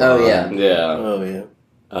film. Oh, yeah. Yeah. Oh yeah.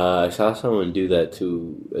 I saw someone do that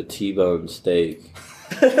to a T-bone steak.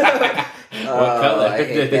 What color I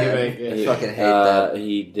hate did they that. make it? I fucking hate that.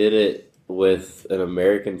 He did it with an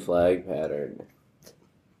American flag pattern.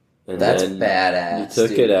 And That's then badass. he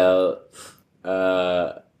took dude. it out.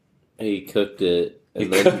 He cooked it. He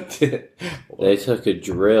And then cooked it. they took a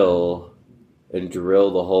drill and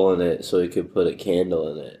drilled a hole in it so he could put a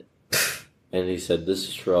candle in it. And he said, "This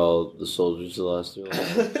is for all the soldiers who lost their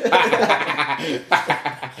lives."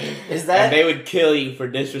 Is that- And they would kill you for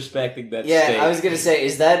disrespecting that Yeah, steak. I was gonna say,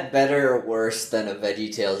 is that better or worse than a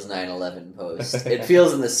VeggieTales 9/11 post? It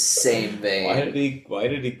feels in the same vein. Why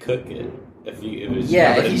did he cook it? If it was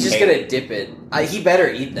Yeah, covered if he's in just paint? gonna dip it, he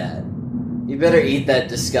better eat that. He better eat that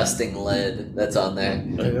disgusting lead that's on there.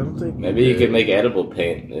 I don't think. Maybe you could make edible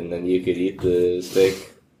paint and then you could eat the steak.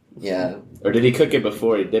 Yeah, Or did he cook it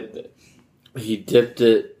before he dipped it? He dipped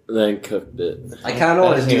it, then cooked it. I kind of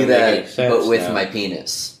want to doesn't do even make that, any sense but with now. my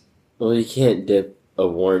penis. Well, you can't dip a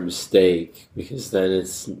warm steak because then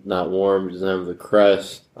it's not warm. It doesn't have the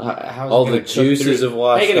crust. How's All it the gonna cook juices through- have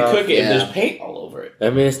washed How you gonna off. cook it Yeah. if there's paint all over it? I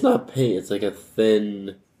mean, it's not paint. It's like a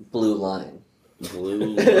thin Blue line.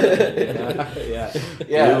 blue. Yeah.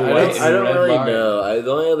 Yeah, Blue, I white, don't- I don't red really line. know.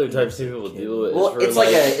 The only other time I see people do it. Well, is for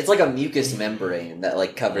it's like a mucus membrane that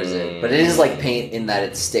like covers it, but it is like paint in that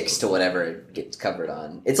it sticks to whatever it gets covered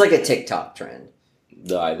on. It's like a TikTok trend.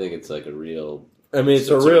 No, I think it's like a real. I mean, it's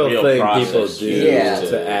a It's a real real thing process people do Yeah.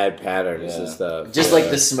 to add patterns Yeah. and stuff. Just Yeah. like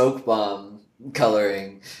the smoke bomb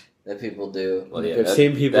coloring that people do. Well, yeah, I've that-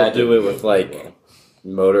 seen people that do didn't it with go like well.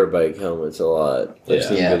 motorbike helmets a lot. I've Yeah.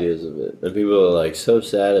 seen Yeah. videos of it, and people are like so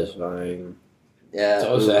satisfying. Yeah.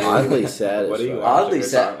 So sad. Oddly satisfying. What are you Oddly watching?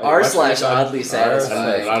 sa- Are you r watching slash this on- oddly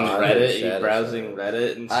satisfying. On Oddly Reddit, you satisfying. browsing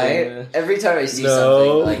Reddit and I seeing every time I see No.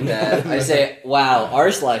 something like that, I say, "Wow,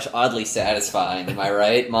 r/oddly satisfying." Am I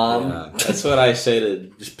right, Mom? Yeah, that's what I say to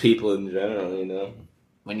just people in general, you know.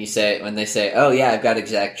 When they say, "Oh yeah, I've got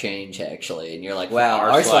exact change actually," and you're like, "Wow,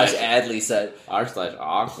 r/adly said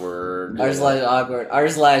r/awkward. r/awkward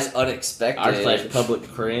r/unexpected r/public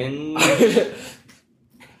cringe.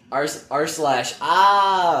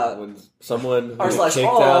 r/ah." When someone R who's slash kicked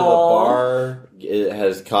out of the oh. bar it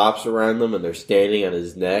has cops around them and they're standing on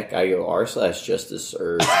his neck, I go r/justice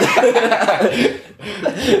served.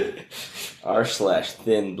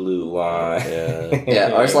 r/thin blue line. Yeah.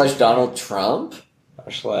 Yeah, r/Donald Trump.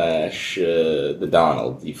 r/the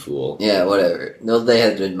Donald, you fool. Yeah, whatever. No, they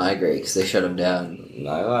had to migrate because they shut him down. No,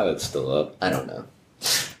 I thought it's still up. I don't know.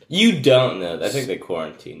 You don't know. I think they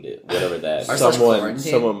quarantined it. Whatever that. R/ Someone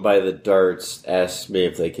quarantine? by the darts asked me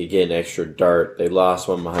if they could get an extra dart. They lost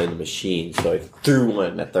one behind the machine, so I threw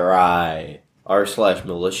one at their eye.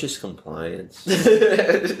 r/malicious compliance.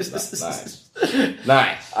 Nice.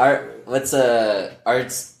 Nice. What's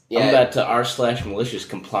arts? I'm Yeah. about to r/malicious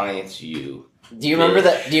compliance you. Do you remember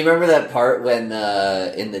that? Do you remember that part when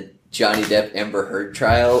in the Johnny Depp Amber Heard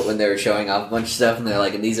trial when they were showing off a bunch of stuff and they're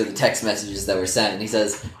like, and these are the text messages that were sent, and he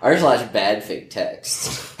says r/bad fake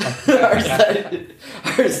text,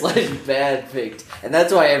 r/bad faked, and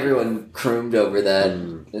that's why everyone croomed over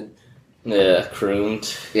that. Yeah,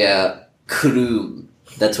 crooned. Yeah, croom.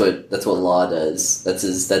 That's what law does. That's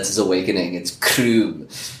his awakening. It's croom.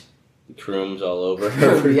 Crooms all over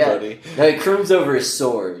Yeah. everybody. No, he crooms over his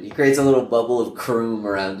sword. He creates a little bubble of croom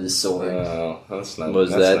around his sword. Oh, that's not. What does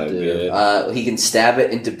that's that not do? good. He can stab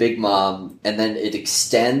it into Big Mom, and then it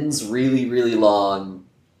extends really, really long,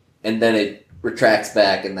 and then it retracts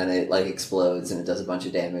back, and then it like explodes, and it does a bunch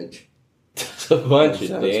of damage. That's a bunch That of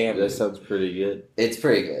sounds- damn. That sounds pretty good. It's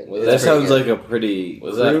pretty good. Well, It's That pretty sounds good. like a pretty. What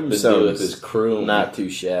does that have Croom to do with sounds his croom? not too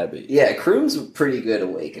shabby. Yeah, Croom's a pretty good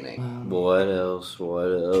awakening. What else? What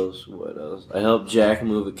else? What else? I helped Jack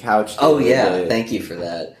move a couch. the Oh other yeah, day, thank you for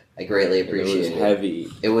that. I greatly and appreciate it. it. Was heavy.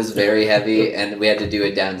 It was very heavy, and we had to do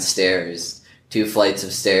it downstairs, 2 flights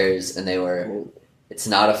of stairs, and they were. It's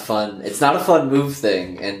not a fun move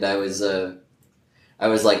thing, and I was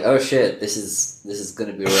like, oh shit, this is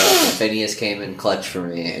gonna be rough. And Phineas came in clutch for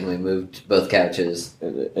me, and we moved both couches.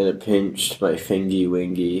 And it pinched my fingy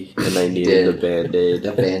wingy, and I It needed a did. band-aid.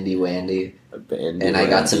 A bandy wandy, A bandy and I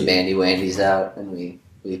got some wandy. bandy wandies out, and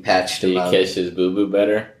we patched Do him you up. kiss his boo boo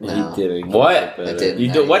better? No. He didn't. What? get better. I didn't.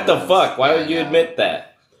 You do what the fuck? Why would you admit that?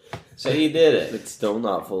 Say you did it. It's still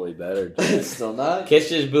not fully better. It's still not. Kiss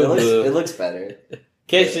his It boo looks, it boo. looks better.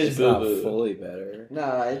 Kiss his It's boo not boo. fully better.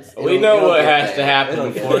 No, it's. We it'll- know it'll what get has there. to happen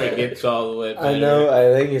It'll get before there. it gets all the way better. I know.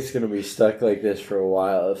 I think it's gonna be stuck like this for a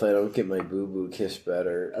while if I don't get my boo boo kissed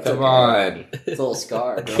better. That's Come okay. on. It's a little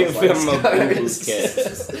scar. Give Girls like him a boo-boo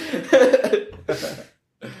scars.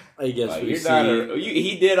 I guess Like, we you're see. not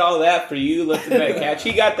he did all that for you lifting that catch.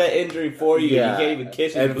 He got that injury for you. Yeah. You can't even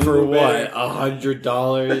kiss his And for boo-boo what? bear.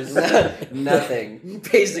 $100? Nothing.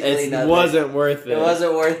 Basically It nothing. wasn't worth it. It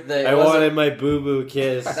wasn't worth the. I wanted my boo-boo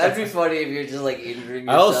kiss. That'd be funny if you're just like injuring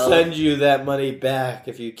yourself. I'll send you that money back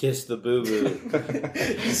if you kiss the boo-boo.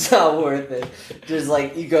 It's not worth it. Just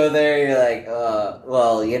like you go there, you're like,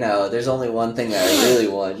 well, you know, there's only one thing that I really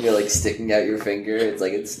want. You're like sticking out your finger. It's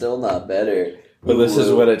like it's still not better. But this is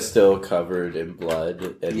Ooh. when it's still covered in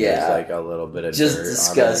blood and Yeah. there's like a little bit of Just dirt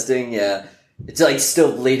disgusting. Yeah, it's like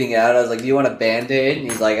still bleeding out. I was like, "Do you want a Band-Aid?" And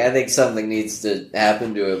he's like, "I think something needs to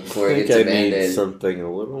happen to it before on he it. I gets think a I need Band-Aid." something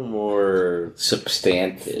a little more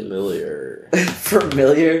Substantive. familiar.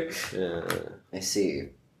 Familiar. Yeah. I see.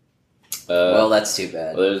 Well, that's too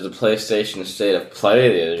bad. Well, there's the PlayStation State of Play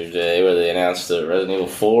the other day where they announced the Resident Evil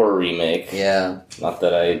 4 remake. Yeah, Not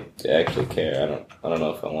that I actually care. I don't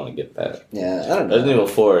know if I want to get that. yeah. I don't know. Resident Evil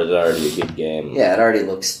 4 is already a good game. Yeah, it already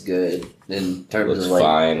looks good in It terms looks of like.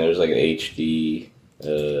 fine. There's like an HD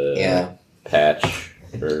Yeah, patch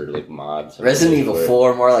or like mods. Resident Evil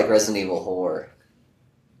 4 more like Resident Evil Horror.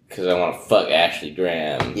 Because I want to fuck Ashley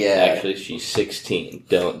Graham. Yeah. Actually, she's 16.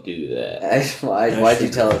 Don't do that. Why'd you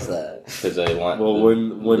tell us that? Because I want. Well,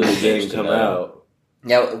 when did the game to come know. out?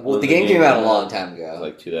 Yeah, well, When the the game game came out a came long out. time It ago. was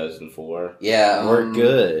like 2004. Yeah, We're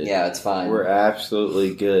good. Yeah, it's fine. We're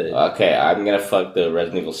absolutely good. Okay, I'm gonna fuck the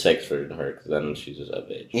Resident Evil 6 version of her because then she's just of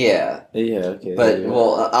age. Yeah, Yeah, okay. but yeah.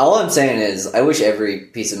 well, all I'm saying is, I wish every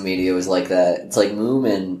piece of media was like that. It's like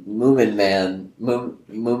Moomin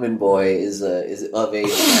Boy is of age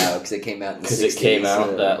now because it came out in the 60s. Because it came out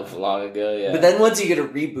so- that long ago, yeah. But then once you get a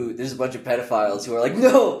reboot, there's a bunch of pedophiles who are like,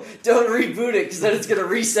 "No, don't reboot it because then it's gonna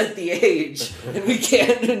reset the age, and we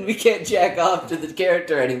can't jack off to the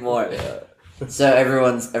character anymore." So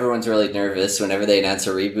everyone's really nervous whenever they announce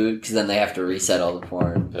a reboot because then they have to reset all the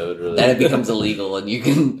porn. That would really, Then it becomes illegal, and you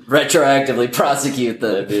can retroactively prosecute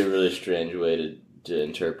that'd them. be a really strange way to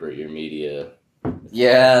interpret your media.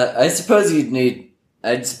 Yeah, I suppose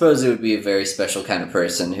I'd suppose it would be a very special kind of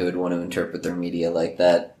person who would want to interpret their media like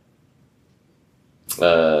that.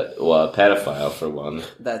 Well, a pedophile for one.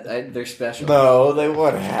 They're special. No, they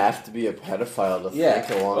wouldn't have to be a pedophile to Yeah.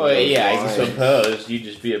 think along Oh those yeah, I lines. suppose you'd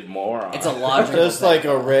just be a moron. It's a logical. Just like a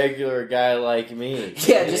pedophile. regular guy like me.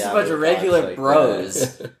 Yeah, just a bunch of other regular thoughts like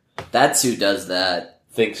bros. that. That's who does that.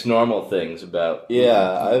 thinks normal things about.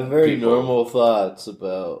 Yeah, I have very people. normal thoughts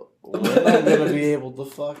about when I'm going to be able to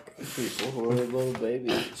fuck people who are little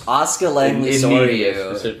babies. Oscar Langley In media, Sorio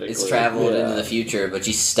specifically. is traveled Yeah. into the future, but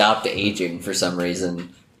she stopped aging for some reason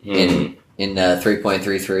Hmm. in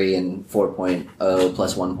 3.33 and 4.0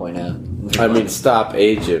 plus 1.0. I mean, stop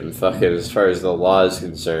aging, fucking, as far as the law is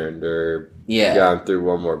concerned, or yeah, gone through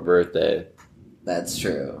one more birthday. that's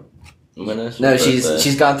true. When is her No, birthday?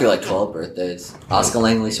 she's gone through like 12 birthdays. Oscar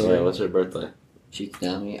Langley Yeah, Sorio. what's her birthday?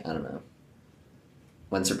 Tsunami? I don't know.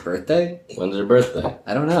 When's her birthday? When's her birthday?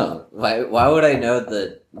 I don't know. Why would I know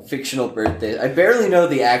the fictional birthdays? I barely know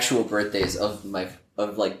the actual birthdays of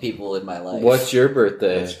like people in my life. What's your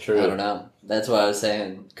birthday? That's true. I don't know. That's what I was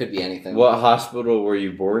saying. Could be anything. What hospital were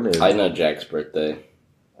you born in? I know Jack's birthday.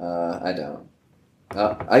 I don't.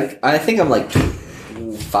 I think I'm like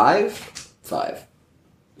 5. 5.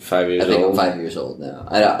 5 years I think old. I'm 5 years old now.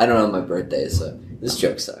 I don't know my birthday, so this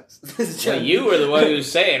joke sucks. This Well, joke- you were the one who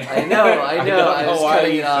was saying. I know. I don't was why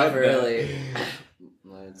cutting you it off said that. early.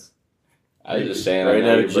 Mine's- I was just saying. Right I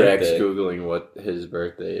know now, your Jack's birthday. googling what his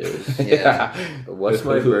birthday is. Yeah. What's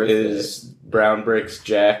my Who birthday? is Brown Bricks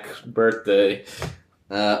Jack's birthday?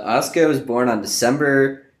 Oscar was born on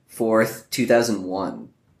December 4th, 2001.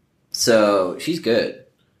 So she's good.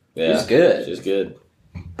 Yeah, She's good. She's good.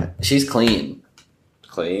 She's clean.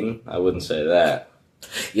 Clean? I wouldn't say that.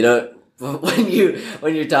 You know, when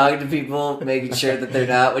you're talking to people, making sure that they're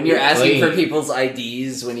not. When you're asking Clean. for people's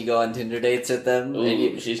IDs when you go on Tinder dates with them, and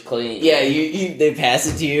you, she's clean. yeah, you they pass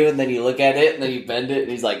it to you, and then you look at it, and then you bend it,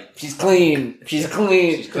 and he's like, "She's clean. She's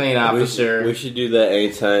clean." She's clean, We officer. should do that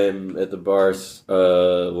anytime at the bar.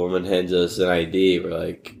 A woman hands us an ID. We're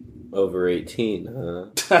like, over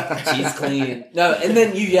 18, huh? She's clean. No, and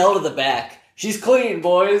then you yell to the back, "She's clean,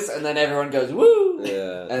 boys!" And then everyone goes, "Woo!"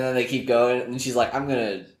 Yeah. And then they keep going, and she's like, "I'm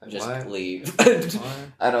gonna just What? leave.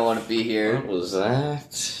 I don't want to be here." What was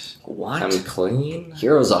that? What? I'm clean.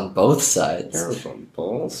 Heroes on both sides. Heroes on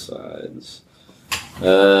both sides.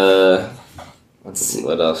 Let's see.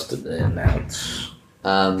 What else did they announce?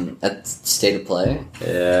 At State of Play,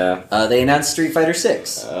 Yeah. they announced Street Fighter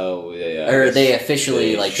 6. Oh yeah. Or they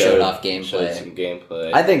officially They showed off Showed gameplay. some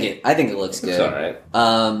gameplay. I think it looks It's good.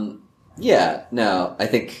 alright. Yeah, no, I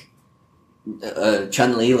think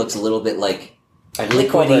Chun-Li looks a little bit like I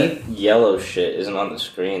think all liquidy. that yellow shit isn't on the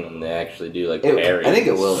screen when they actually do like parries. I think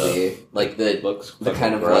it will and be like stuff. Looks the fucking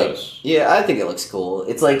kind of gross. yeah. I think it looks cool.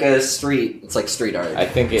 It's like a street. It's like street art. I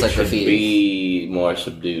think it's it like should graffiti. be more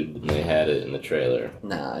subdued than they had it in the trailer.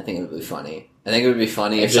 Nah, I think it would be funny. I think it would be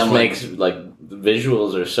funny It if just someone makes like the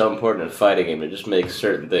visuals are so important in a fighting game. It just makes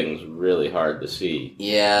certain things really hard to see.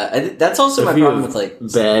 Yeah, that's also my If you problem have with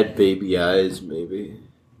like bad baby eyes, maybe.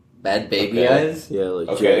 bad baby Okay. eyes. Yeah, like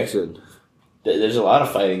Okay. Jackson. There's a lot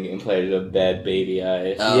of fighting game players with bad baby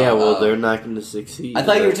eyes. Oh, yeah, well, oh. they're not going to succeed. I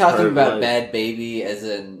thought you were That's part talking of about life. bad baby as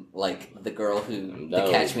in like the girl who the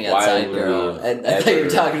No, Catch Me why Outside would girl. we And I thought you were ever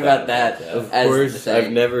talking about that. Of as the course, thing.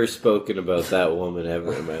 I've never spoken about that woman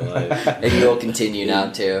ever in my life. And you'll continue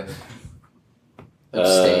not to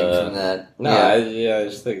abstain from that. No, Yeah. I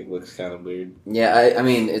just think it looks kind of weird. Yeah, I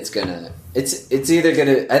mean, it's either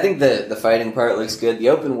gonna. I think the fighting part looks good. The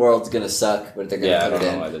open world's gonna suck, but they're gonna Yeah, I put don't it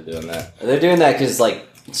know in. why they're doing that. They're doing that because like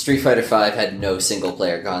Street Fighter V had no single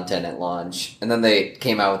player content at launch, and then they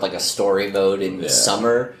came out with like a story mode in the Yeah.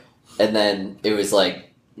 summer, and then it was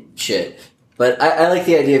like shit. But I like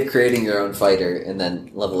the idea of creating your own fighter and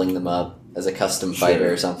then leveling them up as a custom fighter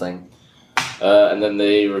Sure. or something. And then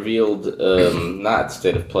they revealed, not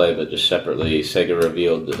State of Play, but just separately, Sega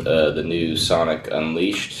revealed the new Sonic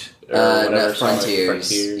Unleashed. Or No, whatever, Sonic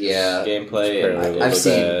Frontiers, yeah. gameplay. And it I've looks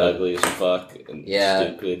seen- ugly as fuck and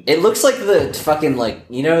Yeah. stupid. It looks like the fucking like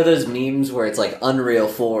you know those memes where it's like Unreal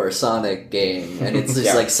 4 Sonic game and it's just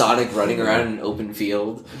Yeah. like Sonic running around in an open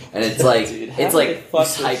field and it's like Dude, how it's they like fuck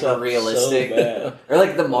it's this up hyper realistic so bad. or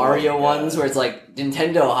like the Mario my God. ones where it's like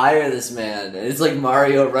Nintendo hire this man and it's like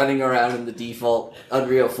Mario running around in the default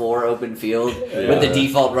Unreal 4 open field with the Yeah.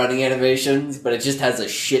 default running animations but it just has a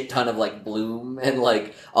shit ton of like bloom and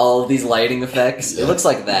like all of these lighting effects. It looks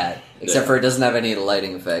like that. Except Yeah. for it doesn't have any of the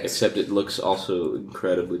lighting effects. Except it looks also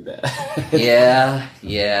incredibly bad.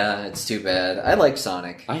 Yeah, it's too bad. I like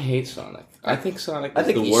Sonic. I hate Sonic. I think Sonic I is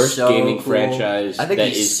think the he's worst so gaming cool. franchise. I think that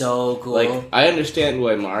he's is- so cool. Like, I understand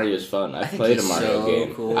why Mario's fun. I I've think played a he's Mario so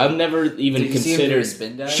game. cool. I've never even Did you see him do a considered.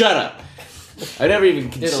 spin dash? Shut up! I never even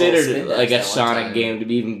Did a little considered spin like dash a that one Sonic time. game to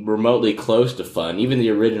be even remotely close to fun. Even the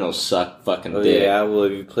originals suck fucking Oh, dick. yeah, well,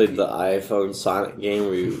 have you played the iPhone Sonic game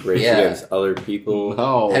where you race Yeah. against other people?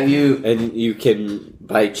 No. Have you? And you can,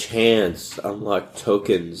 by chance, unlock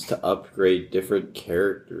tokens to upgrade different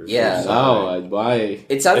characters. from Yeah. No, Sonic. why?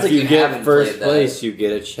 It sounds If like you you get haven't first played place, you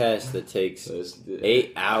get a chest that takes It's-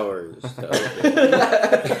 8 hours to open.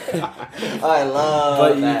 that. I love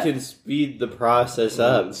But that. you can speed the process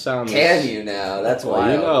up. Sounds. Can you now? That's Well,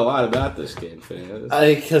 wild. you know a lot about this game, fans.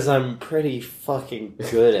 Because I'm pretty fucking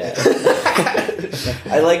good at it.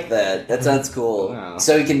 I like that. That sounds cool. Wow.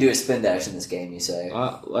 So you can do a spin dash in this game, you say?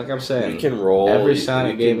 Like I'm saying, You can roll. every you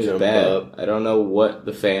Sonic can game is jump bad. up. I don't know what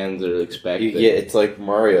the fans are expecting. It's like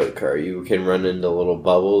Mario Kart. You can run into little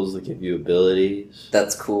bubbles that give you abilities.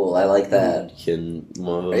 That's cool. I like that. You can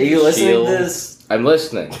one of Are them's you a listening shield, to this? I'm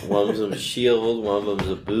listening. One of them's a shield. One of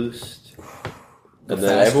them's a boost. The And then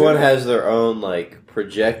faster- everyone has their own like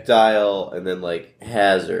projectile and then like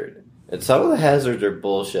hazard. And some of the hazards are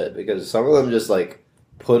bullshit because some of them just like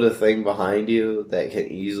put a thing behind you that can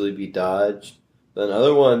easily be dodged. Then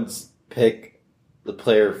other ones pick the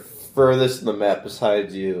player furthest in the map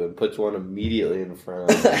besides you and puts one immediately in front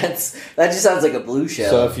of you. that just sounds like a blue shell.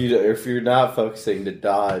 So if you're not focusing to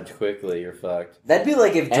dodge quickly, you're fucked. That'd be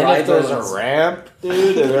like if And if there's Drybones... a ramp,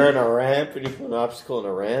 dude, and they're in a ramp, and you put an obstacle in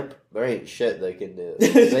a ramp, there ain't shit they can do.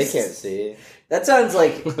 They can't see. That sounds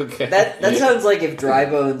like Okay. that sounds like if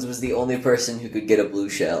Drybones was the only person who could get a blue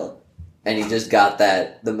shell, and he just got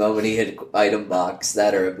that the moment he hit item box,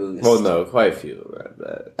 that or a boost. Well, no, quite a few about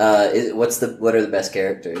that. What are the best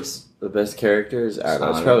characters? The best characters? I don't know.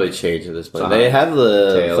 It's Sonic. probably changed at this point. Sonic. They have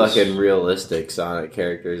the Tails. fucking realistic Sonic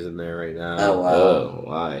characters in there right now. Oh, wow. Oh,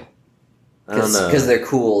 why? I don't know. Because they're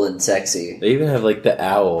cool and sexy. They even have like the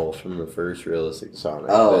owl from the first realistic Sonic.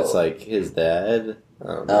 Oh. That's like his dad. I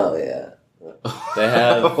don't know. Oh yeah,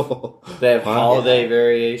 They have holiday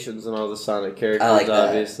variations on all the Sonic characters. I like that.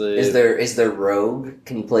 Obviously, Is there Rogue?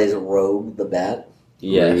 Can you play as Rogue the Bat?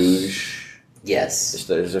 Yes. Rouge. Yes.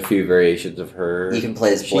 There's a few variations of her. You can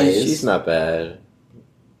play as Blaze. She's not bad.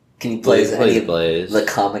 Can you play as any of Blaze. the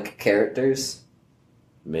comic characters?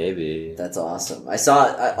 Maybe. That's awesome.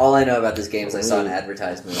 All I know about this game is I saw an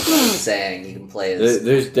advertisement saying you can play as.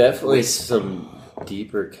 There's definitely Wisp. some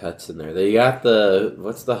deeper cuts in there. They got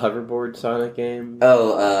what's the hoverboard Sonic game?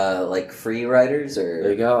 Like free riders They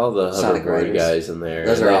or. got all the Sonic hoverboard Riders. guys in there.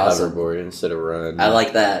 Those and are they awesome. hoverboard instead of run. I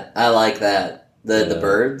like that. The Yeah.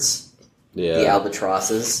 birds, Yeah. the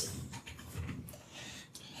albatrosses.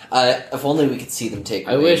 If only we could see them take.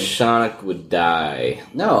 I Wayne. wish Sonic would die.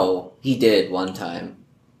 No, he did one time,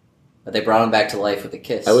 but they brought him back to life with a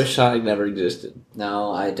kiss. I wish Sonic never existed.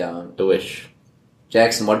 No, I don't. I wish.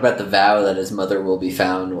 Jackson, what about the vow that his mother will be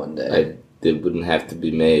found one day? It wouldn't have to be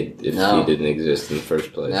made if No. he didn't exist in the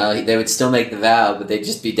first place. No, they would still make the vow, but they'd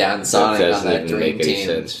just be down Sonic That on doesn't that even dream make any team.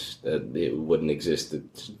 sense that it wouldn't exist.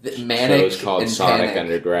 The Manic show's called and Sonic Panic.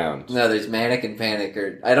 Underground. No, there's Manic and Panic,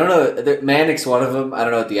 or I don't know. Manic's one of them. I don't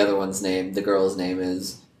know what the other one's name. The girl's name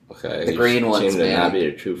is. Okay, The green you one's seem to not Manic. be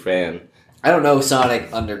a true fan. I don't know Sonic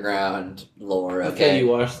Underground lore. Okay. you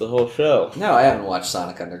watched the whole show. No, I haven't watched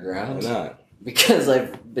Sonic Why Underground not? because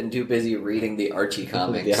I've been too busy reading the Archie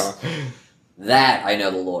comics. Yeah. That I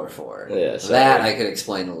know the lore for. Yeah, sorry. That I could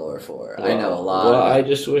explain the lore for. I know a lot. Well, of it. I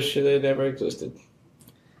just wish they never existed.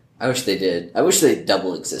 I wish they did. I wish they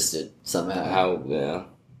double existed somehow. How? Yeah.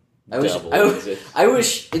 I wish. Double I wish, exist. I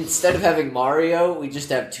wish instead of having Mario, we just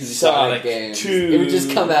have two Sonic Sonic games. 2. It would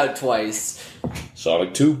just come out twice.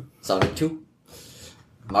 Sonic 2. Sonic 2,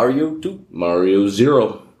 Mario 2. Mario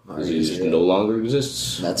 0. Mario He just 0. no longer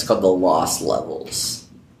exists. That's called the Lost Levels.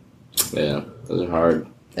 Yeah, those are hard.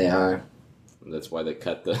 They are. That's why they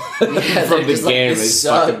cut the they're from the just like, game. this They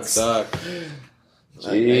fucking sucks. suck.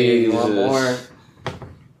 Hey, you want more?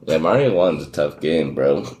 Yeah, Mario 1's a tough game,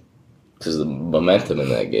 bro. Because the momentum in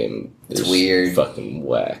that game is It's weird. fucking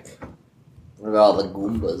whack. What about all the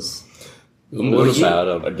Goombas? Goombas about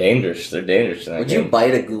 'em? are dangerous. They're dangerous in that Would game. you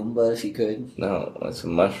bite a Goomba if you could? No, that's a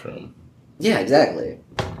mushroom. Yeah, exactly.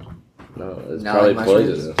 No, it's Not probably like mushrooms?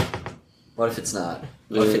 poisonous. What if it's not?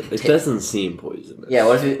 What if It doesn't seem poisonous. Yeah,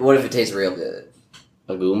 what if it tastes real good?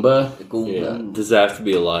 A Goomba? The Goomba. Does it have to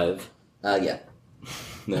be alive? Yeah.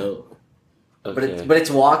 No. Okay. But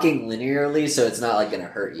it's walking linearly, so it's not like gonna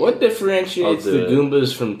hurt you. What differentiates I'll do the it.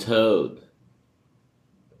 Goombas from Toad?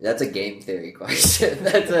 That's a game theory question.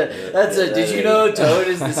 That's a. Did you know Toad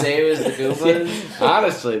is the same as the Goombas?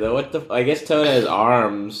 Honestly, though, I guess Toad has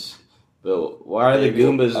arms, but why are the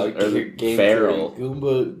Goombas feral?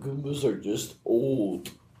 Goombas are just old.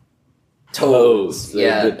 Toads. They've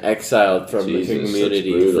Yeah. been exiled from Jesus, the that's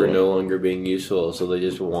community brutal. for no longer being useful, so they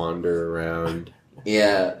just wander around.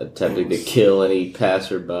 Yeah. Attempting to kill any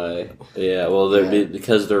passerby. Yeah, well, Yeah.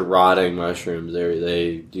 because they're rotting mushrooms.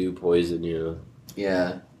 They do poison you.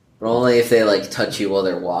 Yeah. But only if they like touch you while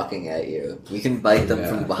they're walking at you. You can bite them Yeah.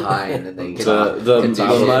 from behind, and they can. The can do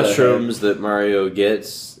shit. mushrooms that Mario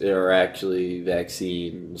gets are actually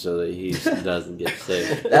vaccine, so that he doesn't get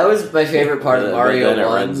sick. That was my favorite part of But Mario then it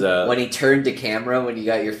 1, runs out. when he turned to camera when you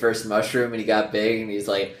got your first mushroom and he got big, and he's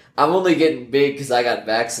like, I'm only getting big because I got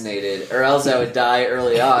vaccinated, or else I would die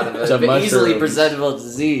early on of It's a an easily mushroom. presentable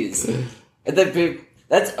disease. And then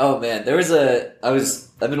that's, oh man,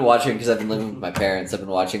 I've been watching, because I've been living with my parents, I've been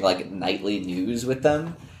watching like nightly news with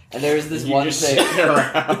them, and there was this You one just thing. sit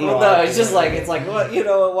around Well, no, it's just watching like, it's like, well, you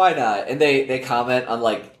know what, why not? And they comment on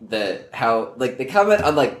like they comment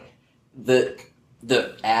on like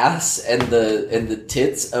the ass and the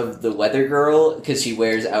tits of the weather girl, because she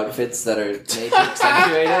wears outfits that are made to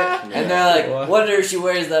accentuate it, and they're like, What? wonder if she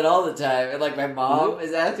wears that all the time, and like my mom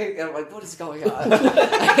is asking, and I'm like, what is going on? I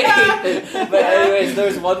hate it. But anyways, there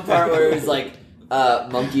was one part where it was like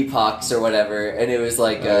monkeypox or whatever, and it was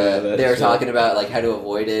like that's they were it. talking about like how to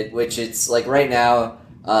avoid it, which it's like right now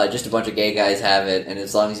just a bunch of gay guys have it, and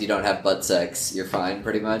as long as you don't have butt sex, you're fine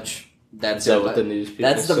pretty much. That's Is that it. what the news people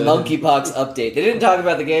That's the said? monkeypox update. They didn't talk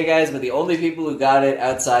about the gay guys, but the only people who got it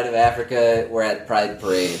outside of Africa were at pride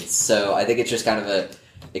parades. So I think it's just kind of a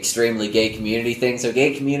extremely gay community thing. So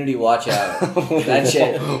gay community, watch out. That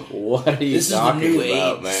shit. What are you This is the talking new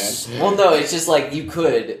about, AIDS. man? Well, no, it's just like you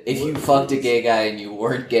could, if you fucked a gay guy and you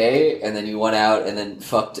weren't gay, and then you went out and then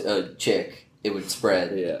fucked a chick, it would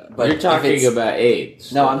spread. Yeah, But you're if talking it's- about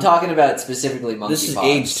AIDS. No, I'm talking about specifically monkeypox. This is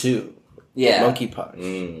AIDS too. Yeah. Monkeypox.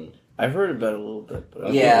 Mm. I've heard about it a little bit,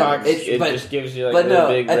 but Yeah, Monkeypox, it- it but- just gives you like But little no,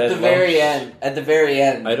 big at red the very lumps.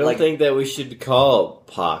 end, I don't like, think that we should call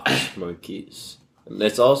pox monkeys. And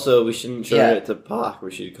it's also we shouldn't shorten Yeah. it to POC.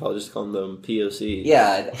 We should just call them POC.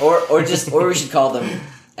 Yeah, or we should call them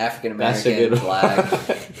African That's a American, good black,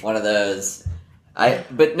 one of those.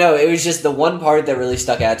 But no, it was just the one part that really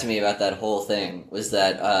stuck out to me about that whole thing was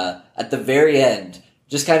that at the very end,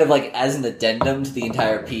 just kind of like as an addendum to the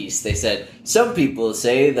entire piece, they said, some people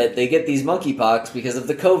say that they get these monkeypox because of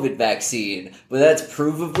the COVID vaccine, but that's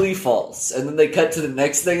provably false. And then they cut to the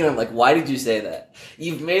next thing, and I'm like, why did you say that?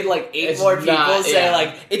 You've made like 8 It's more people not- say yeah.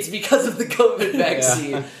 like, it's because of the COVID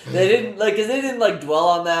vaccine. They didn't, like, because they didn't like dwell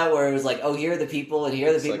on that where it was like, oh, here are the people, and here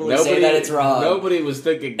are the It's like people who say that it's wrong. Nobody was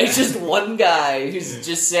thinking that. It's just one guy who's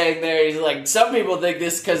just saying there, he's like, some people think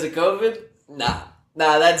this because of COVID. Nah,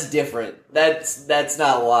 nah, that's different. That's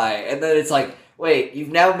not why. And then it's like, wait, you've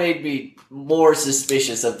now made me more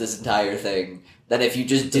suspicious of this entire thing than if you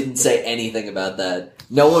just didn't say anything about that.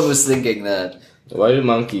 No one was thinking that. Why do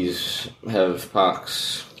monkeys have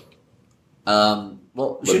pox? Well,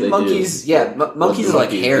 What shouldn't they monkeys? do? Yeah, monkeys do are like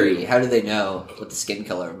monkeys hairy. do? How do they know what the skin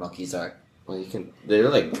color of monkeys are? Well, you can. They're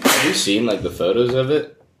like. Have you seen like the photos of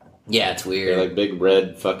it? Yeah, it's weird. They're like big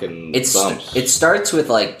red fucking bumps. It starts with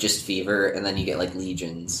like just fever, and then you get like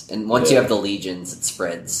legions, and once you Yeah. have the legions, it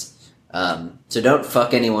spreads. So don't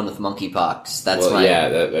fuck anyone with monkeypox. That's well, my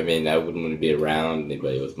yeah. I mean, I wouldn't want to be around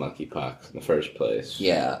anybody with monkeypox in the first place.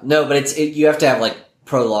 yeah. No, but you have to have like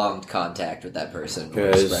prolonged contact with that person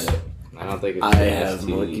to Guys, spread it. I don't think it's I have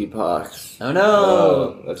nasty. monkeypox. Oh no!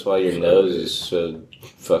 Oh, that's why your nose is so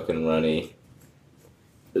fucking runny.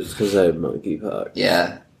 It's because I have monkeypox.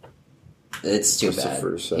 Yeah, it's too That's the bad.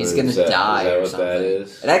 first sign. He's gonna Is that- die is that or what something. that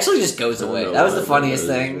is? It actually just goes I don't away. know That was why the my funniest nose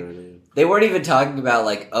is thing. running. They weren't even talking about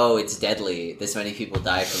like, oh, it's deadly. This many people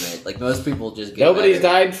die from it. Like most people just get Nobody's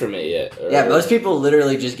better. died from it yet. or- Yeah, most people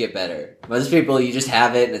literally just get better. Most people, you just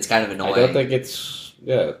have it and it's kind of I annoying. don't think it's.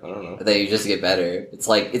 Yeah, I don't know. That you just get better. It's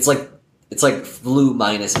like flu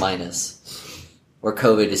minus, where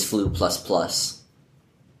COVID is flu plus.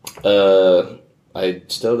 I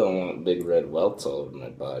still don't want big red welts all over my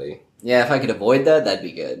body. Yeah, if I could avoid that, that'd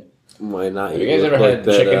be good. Why not? Have you You guys look ever like had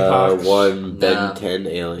that chicken pox? one Ben Nah. 10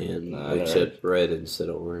 alien, Nah, except red instead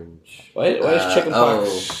of orange. Why is chicken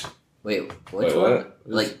pox? Wait, which Wait, one? what?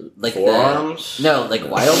 Like the Forearms? no, like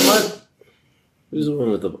wild mud. Who's the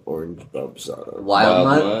one with the orange bumps on him? Wild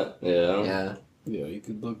mud. nut? Yeah. Yeah. Yeah, you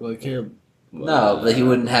could look like him. No, but he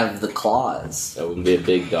wouldn't have the claws. That wouldn't be a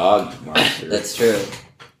big dog monster. That's true.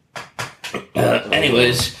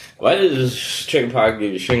 Anyways, why does chicken pox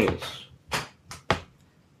give you shingles?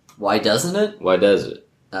 Why doesn't it? Why does it?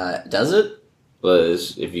 Does it?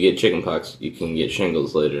 Because if you get chicken pox, you can get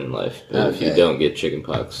shingles later in life. And if you Okay. don't get chicken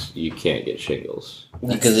pox, you can't get shingles.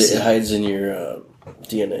 Because it hides in your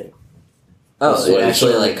DNA. Oh, So it it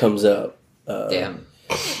actually When it like comes out. damn.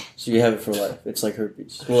 So you have it for life. It's like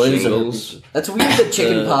herpes. Well, it is a Shingles. herpes. That's weird that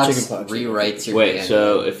chickenpox Chickenpox. rewrites your Wait, DNA.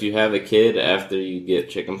 so if you have a kid after you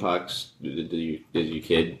get chicken pox, did your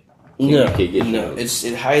kid? Can No, your kid get no. shingles?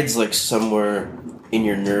 It hides like somewhere in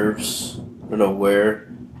your nerves. I don't know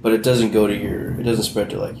where, but it doesn't go to your. It doesn't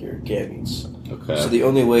spread to like your gametes. Okay. So the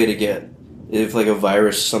only way to get, if like a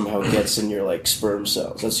virus somehow gets in your like sperm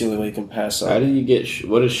cells, that's the only way you can pass How on. do you get?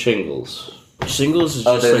 What is shingles? Shingles is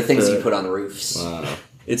oh, just they're like the things the, you put on roofs. Wow.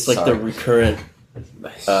 It's like Sorry. the recurrent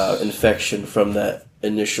infection from that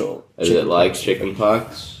initial. Is it chicken like pox. chicken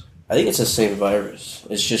pox? I think it's the same virus.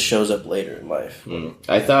 It just shows up later in life.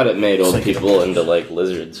 I thought it made It's old like- people into like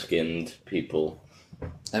lizard-skinned people.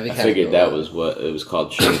 That'd be I kinda figured cool. that was what it was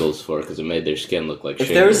called shingles for, because it made their skin look like If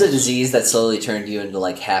shingles. there was a disease that slowly turned you into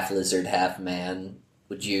like half lizard, half man,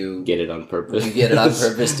 would you Get it on purpose. would you get it on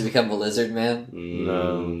purpose to become a lizard man?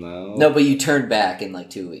 No. No, but you turn back in like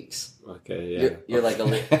 2 weeks. Okay, yeah. You're like a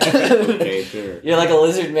Okay, sure. you're like a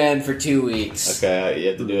lizard man for 2 weeks. Okay, you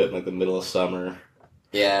have to do it in like the middle of summer.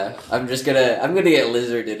 Yeah, I'm gonna get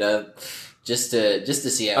lizarded up just to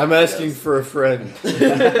see how. I'm it asking goes. for a friend.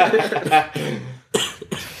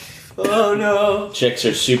 Oh no! Chicks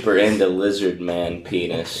are super into lizard man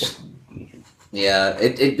penis. Yeah,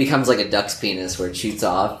 it becomes like a duck's penis where it shoots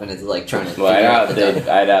off and it's like trying to. Well, figure out the duck.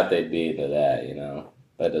 I doubt they'd be into that. You know,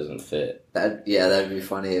 that doesn't fit. That'd be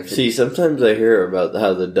funny if See, sometimes I hear about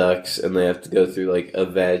how the ducks and they have to go through like a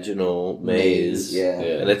vaginal maze. Yeah.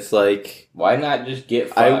 And it's like, Why not just get?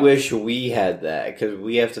 Fucked? I wish we had that because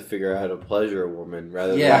we have to figure out how to pleasure a woman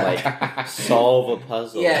rather Yeah. than like solve a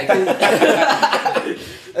puzzle. Yeah. 'cause-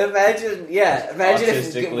 imagine if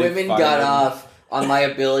Autistically women finding- got off on my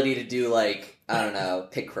ability to do like I don't know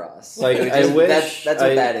pick cross. Like, It would I wish that's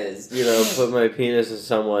what I- that is. You know, put my penis in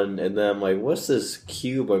someone and then I'm like, what's this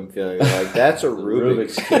cube I'm feeling? I'm like, that's a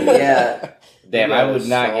Rubik's Cube. Yeah. Damn, You I gotta would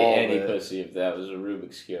not get solve any it. pussy if that was a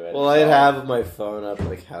Rubik's cube. Well, I'd have my phone up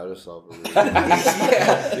like how to solve a Rubik's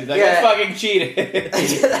Yeah. He's like, Yeah. I fucking cheated.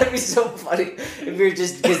 That'd be so funny if you're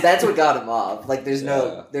just because that's what got him off. Like, there's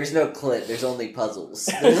Yeah. no clit. There's only puzzles.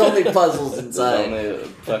 There's only puzzles There's inside, only a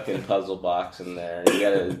fucking puzzle box in there. You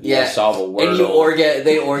gotta Yeah. solve a word. and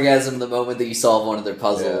they orgasm the moment that you solve one of their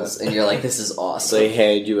puzzles, and you're like, this is awesome. They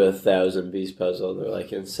hand you a 1,000-piece puzzle. They're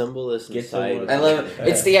like, assemble this Get inside. someone- I love it.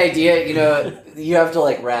 It's the idea, you know, you have to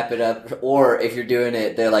like wrap it up, or if you're doing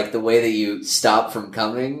it, they're like the way that you stop from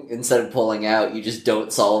coming instead of pulling out, you just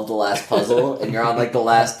don't solve the last puzzle, and you're on like the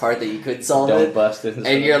last part that you could solve Don't it, bust it.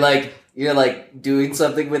 and you're like, you're like doing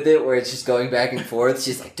something with it where it's just going back and forth.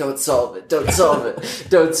 She's like, "Don't solve it, don't solve it,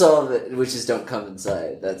 don't solve it," which is "Don't come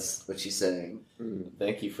inside." That's what she's saying.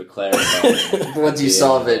 Thank you for clarifying. Once you Yeah,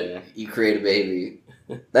 solve it, yeah. you create a baby.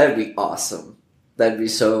 That'd be awesome. That'd be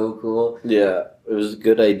so cool. Yeah, it was a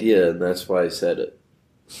good idea, and that's why I said it.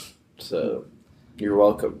 So, you're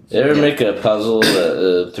welcome. You ever Yeah. make a puzzle,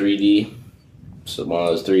 3D? So one of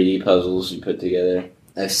those 3D puzzles you put together?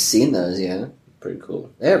 I've seen those. Yeah, Pretty cool.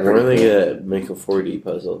 they're When are pretty. they gonna make a 4D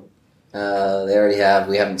puzzle? They already have.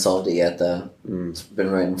 We haven't solved it yet, though. Mm. It's been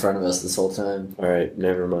right in front of us this whole time. Alright,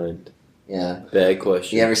 never mind. Yeah. Bad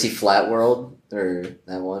question. You ever see Flat World or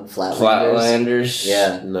that one Flatlanders? Flatlanders?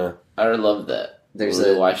 Yeah. No. I love that. There's we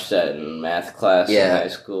a watched that in math class Yeah. in high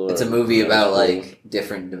school. It's a or movie middle about school. like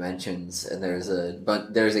different dimensions, and there's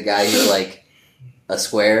a guy who's like a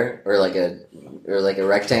square or like a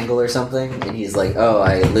rectangle or something, and he's like, "Oh,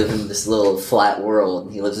 I live in this little flat world,"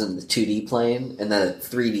 and he lives in the 2D plane, and then a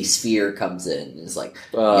 3D sphere comes in, and it's like,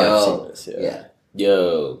 Oh, I've Yo. seen this, yeah,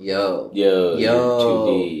 Yo, yo, yo, Yo.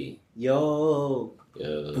 you're 2D. yo,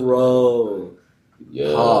 Yo, bro,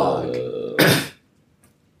 yo, Hog. yo.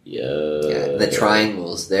 yeah, the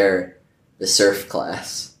triangles, they're the surf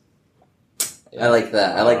class. I like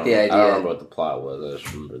that. I like the I don't idea. remember what the plot was. I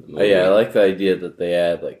just remember the movie. Oh, yeah, I like the idea that they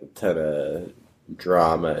add like a ton of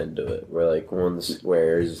drama into it, where like one of the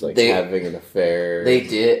squares is like They- having an affair. They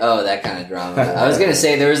did. Oh, that kind of drama. I was gonna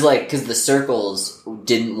say there was like because the circles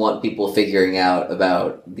didn't want people figuring out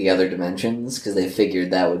about the other dimensions because they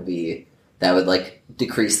figured that would like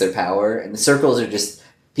decrease their power, and the circles are just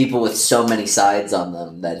people with so many sides on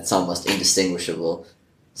them that it's almost indistinguishable.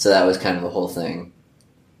 So that was kind of the whole thing.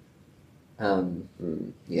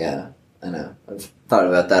 Yeah, I know. I've thought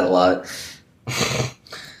about that a lot.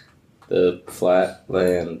 The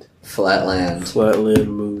Flatland. Flatland, Flatland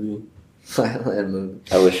movie. Flatland movie.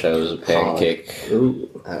 I wish I was a pancake. Ooh.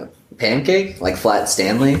 Pancake, like Flat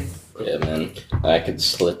Stanley. Yeah, man. I could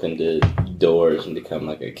slip into doors and become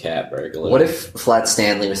like a cat burglar. What if Flat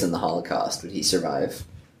Stanley was in the Holocaust? Would he survive?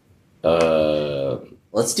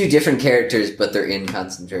 Let's do different characters, but they're in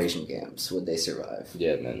concentration camps. Would they survive?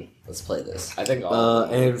 Yeah, man. Let's play this. I think all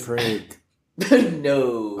Anne Frank.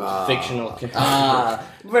 No. fictional characters.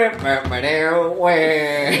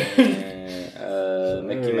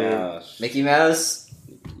 Mickey Mouse. Mickey Mouse?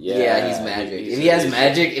 Yeah, he's magic. If he has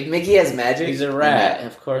magic, if Mickey has magic, He's a rat.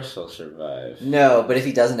 Of course he'll survive. No, but if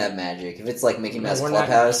he doesn't have magic, if it's like Mickey Mouse We're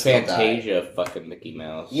Clubhouse, not he'll die. Fantasia fucking Mickey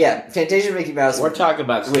Mouse. Yeah, Fantasia Mickey Mouse. We're talking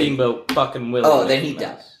about Wait. Steamboat fucking Willie. Oh, then Mickey he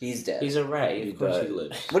died. Mouse. He's dead. He's a rat. He Of course died. he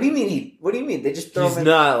lives. What do you mean What do you mean? They just throw He's him in.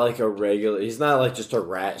 not like a regular. He's not like just a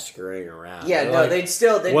rat scurrying around. Yeah, They're no, like,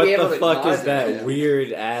 they'd what be able the to fuck is closet that him.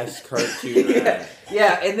 weird ass cartoon yeah, rat?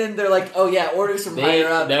 yeah, and then they're like, "Oh yeah, orders from higher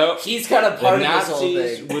up." No, He's kind of the part of this whole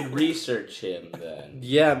Nazis thing. would research him then.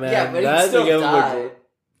 Yeah, man. Yeah, but he'd that'd still give him die. a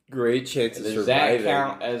great chance of Does that surviving.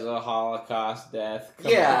 count as a Holocaust death?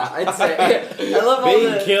 Come Yeah, on. I'd say. Yeah, I love all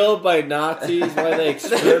Being the. killed by Nazis while they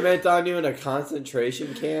experiment on you in a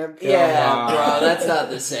concentration camp? Come Yeah, on. bro, that's not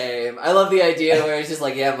the same. I love the idea where it's just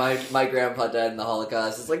like, yeah, my grandpa died in the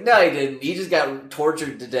Holocaust. It's like, no, he didn't. He just got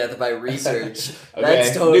tortured to death by research. Okay,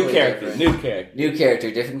 That's totally new character. different. New character. New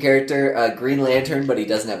character, different character. Green Lantern, but he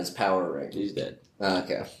doesn't have his power ring. He's dead.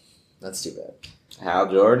 Okay, that's too bad.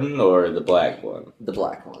 Hal Jordan or the black one? The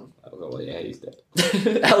black one. Oh, well, yeah, he's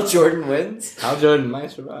dead. Al Jordan wins. Hal Jordan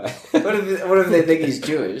might survive. What if they think he's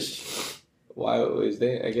Jewish? Why was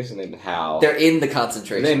they? I guess his name is Hal. They're in the His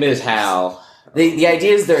concentration. name is camps. Hal. The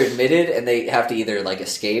idea is they're admitted and they have to either like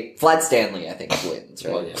escape. Flat Stanley, I think, wins,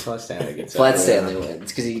 right? Well, yeah, Flat Stanley gets Flat out. Stanley wins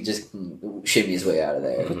because he just shimmies his way out of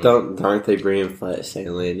there. But aren't they bringing Flat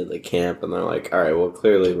Stanley into the camp and they're like, all right, well,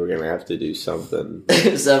 clearly we're going to have to do something.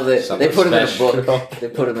 So they Something put him in a special. book. They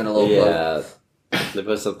put him in a little book. Yeah. They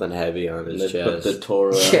put something heavy on And his they put chest. the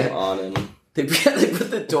Torah Yeah. on him. They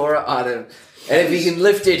put the Torah on him, and if he can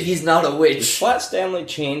lift it, he's not a Did witch. Flat Stanley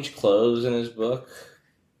change clothes in his book?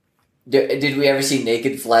 Did we ever see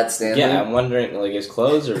naked Flat Stanley? Yeah, I'm wondering, like, his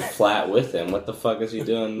clothes are flat with him. What the fuck is he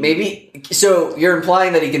doing? Maybe. So you're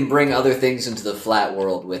implying that he can bring other things into the flat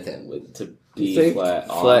world with him. to You be think flat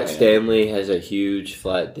on Flat him. Stanley has a huge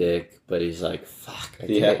flat dick, but he's like, fuck, I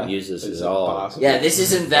Yeah. can't use this It's at all. impossible. Yeah, this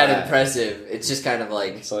isn't that Flat. impressive. It's just kind of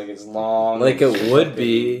like. It's like it's long. Like it would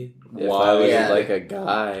be if I was Yeah. like a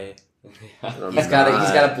guy. I'm He's got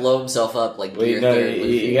not. to blow himself up like Wait, Beer no, Third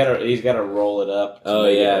Luffy. he's gotta roll it up. to Oh,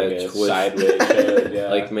 make it yeah, like a twist. sideways shape, yeah.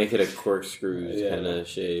 Like make it a corkscrew Yeah. kind of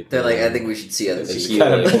shape. They're like, I think we should see other it's people.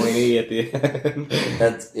 kind of like- pointy at the end.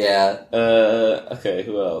 That's yeah. Okay,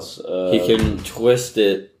 who else? He can twist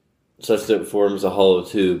it such that it forms a hollow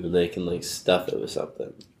tube, and they can like stuff it with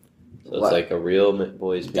something. So What? it's like a real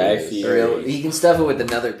boy's Guy penis. Fieri. He can stuff it with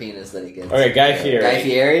another penis that he gets. Okay, Guy Fieri. Guy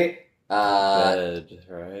Fieri. Dead,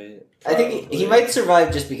 right? I think he Probably. might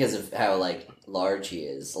survive just because of how like large he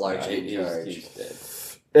is, large Yeah, in charge. he's dead.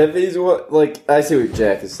 If he's like, I see what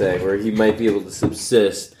Jack is saying, where he might be able to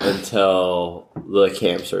subsist until the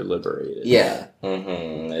camps are liberated. Yeah,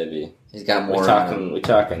 Maybe. he's got more. We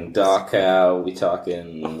talking Dachau. We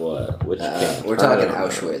talking what? Which camp? We're talking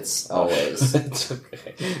Auschwitz always. It's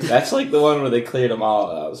okay. That's like the one where they cleared them all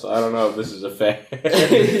out. So I don't know if this is a fair.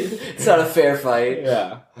 It's not a fair fight.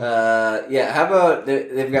 Yeah. Yeah. How about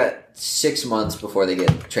they've got 6 months before they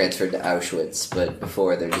get transferred to Auschwitz, but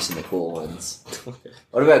before they're just in the cool ones.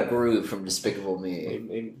 What about Groot from Despicable Me?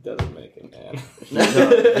 He doesn't make it,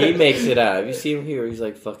 man. He makes it out. Have you seen him here? He's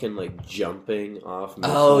like fucking like jumping off.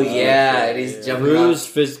 Oh missiles. yeah, and he's jumping Gru's off.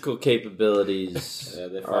 physical capabilities Yeah,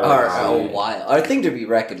 they're are Are a while. Are a thing to be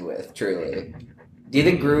reckoned with, truly. Do you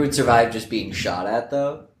think Groot would survive just being shot at,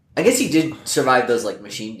 though? I guess he did survive those, like,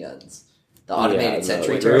 machine guns. The automated no,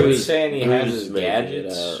 sentry like, turrets. Groot's saying he Gru's has making it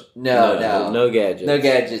gadgets. out. No. no gadgets. No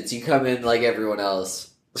gadgets. You come in like everyone else.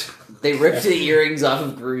 They ripped the earrings off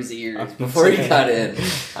of Gru's ears before he got in.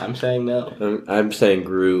 I'm saying no. I'm saying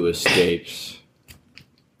Gru escapes.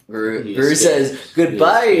 Gru He says,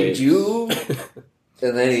 "Goodbye, escapes. Jew,"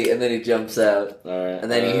 and then he jumps out. All right. And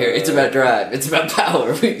then you hear, "It's about drive. It's about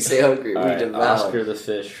power. We stay hungry. All We right, devour." Oscar the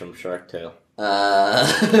fish from Shark Tale.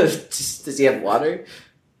 Does he have water?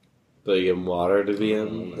 But you give him water to be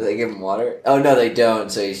in. Do they give him water? Oh no, they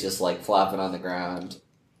don't. So he's just like flopping on the ground.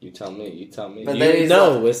 You tell me. You tell me. But You then he's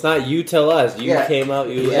No, it's not you tell us. You Yeah. came out.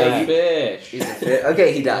 You Yeah, like, fish. He's a fit.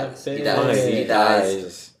 Okay, he dies. He Fine, dies. fine, He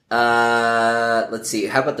dies. Let's see.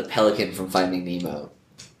 How about the pelican from Finding Nemo?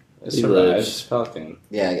 It He survives. lives. Falcon.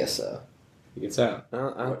 Yeah, I guess so. He gets out.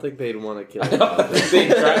 I don't think they'd want to kill I him. don't think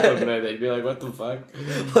they'd trap him there. They'd be like, "What the fuck?"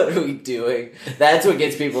 What are we doing? That's what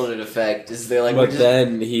gets people to defect. Is they're like, we're But just,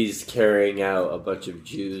 then he's carrying out a bunch of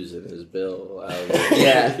Jews in his bill.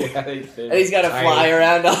 Yeah. and he's got to fly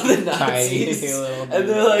around all the Nazis, and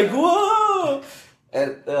they're like, "Whoa!"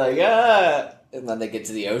 And they're like, "Ah!" And then they get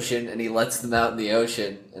to the ocean, and he lets them out in the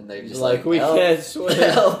ocean, and they're just like, we "Help, can't swim.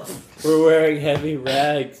 help!" We're wearing heavy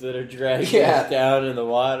rags that are dragging Yeah. us down in the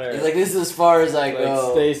water. He's like, "This is as far as I Like,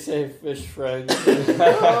 go." stay safe, fish friends. Help.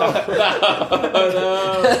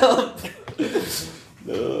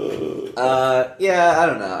 No. Yeah, I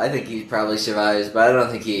don't know. I think he probably survives, but I don't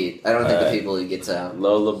think the Alright. people he gets out.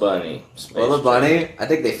 Lola Bunny. Space Lola Jam. Bunny, I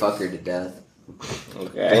think they fuck her to death.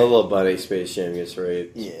 Okay. Little bunny Space Jam gets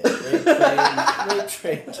raped. Yeah. Rape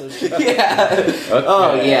train to the Yeah.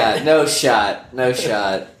 Oh Okay. yeah, no shot.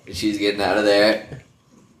 She's getting out of there.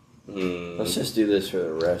 Let's just do this for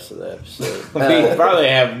the rest of the episode. We probably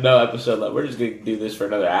have no episode left. We're just gonna do this for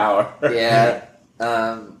another hour. Yeah.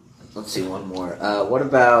 Let's see one more. What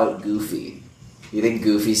about Goofy? You think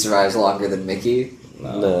Goofy survives longer than Mickey?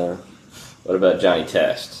 No. What about Johnny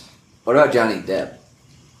Test? What about Johnny Depp?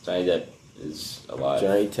 Johnny Depp is alive.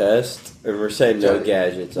 Johnny Test? And we're saying no Johnny-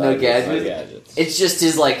 gadgets. no obviously. gadgets? No gadgets. It's just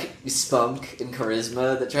his like spunk and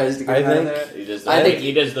charisma that tries to get I him out of think- there. He does. I think-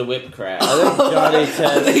 he does the whip crack. I think Johnny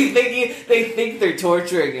Test- they think they're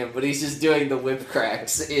torturing him, but he's just doing the whip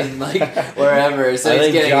cracks in like wherever. So I he's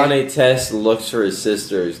think getting Johnny Test looks for his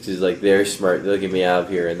sisters because like they're smart. They'll get me out of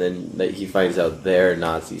here, and then he finds out they're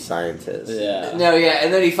Nazi scientists. Yeah. No, yeah,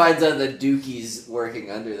 and then he finds out that Dookie's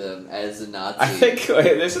working under them as a Nazi. I think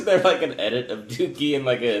isn't there like an edit of Dookie in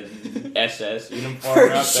like a SS uniform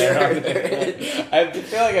For out sure there? there is. I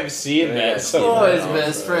feel like I've seen Yeah, that. I've somewhere. Oh, his Yeah.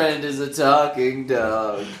 best friend is a talking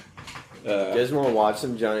dog. You guys want to watch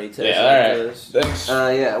some Johnny Test? Yeah, after alright. this? Thanks.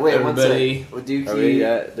 Yeah, wait, Everybody- one sec. With Are we Dookie,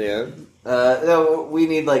 at the end? no, we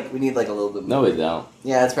need like a little bit more. No, we don't.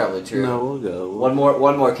 Yeah, that's probably true. No, we'll go. One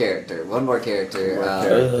more character. One more character.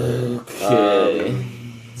 Okay.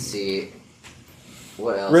 Let's see.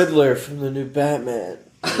 What else? Riddler from the new Batman.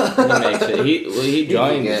 He makes it. He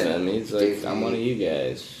joins good. them. He's like, I'm one of you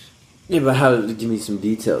guys. Yeah, but give me some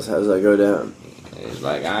details. How does that go down? He's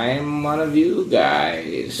like, I'm one of you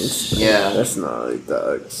guys. Yeah. That's not like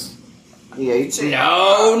dogs. Yeah, you too.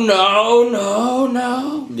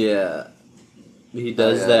 No. Yeah. He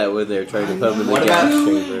does yeah. that when they're trying to put him in the What gas about-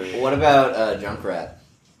 chamber. What about Junkrat?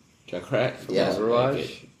 Junkrat from Yeah.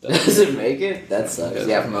 Overwatch. Does it make it? That sucks.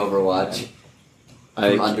 Yeah, from Overwatch.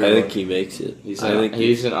 I From think he makes it. He's I think an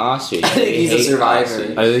Aussie. I think he's a Hate survivor.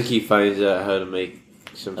 Aussies. I think he finds out how to make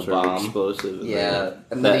some A sort of bomb. explosive. And Yeah,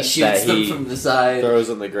 and then he that shoots them he from the side. throws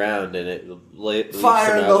on the ground and it leaps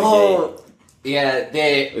Fire him in out the gate. hole. Yeah,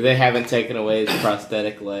 They haven't taken away his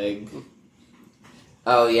prosthetic leg.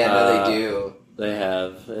 Oh yeah, no, Uh, they do. They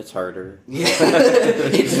have. It's harder. Yeah.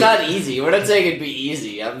 It's not easy. We're not saying it'd be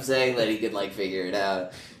easy. I'm saying that he could like figure it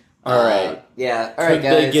out. All right. Yeah. All right, Could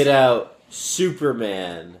guys. they get out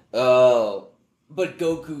Superman? Oh, but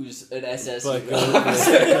Goku's an SS. But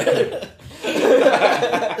Goku.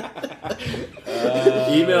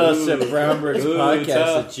 Email us at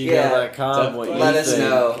brownbrickspodcast@gmail.com what you Let us think.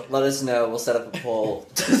 know. Let us know. We'll set up a poll.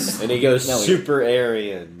 And he goes No, we- Super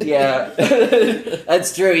Aryan. Yeah,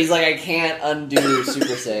 that's true. He's like, I can't undo Super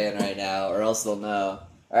Saiyan right now, or else they'll know.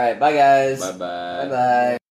 All right, bye guys. Bye bye. Bye bye.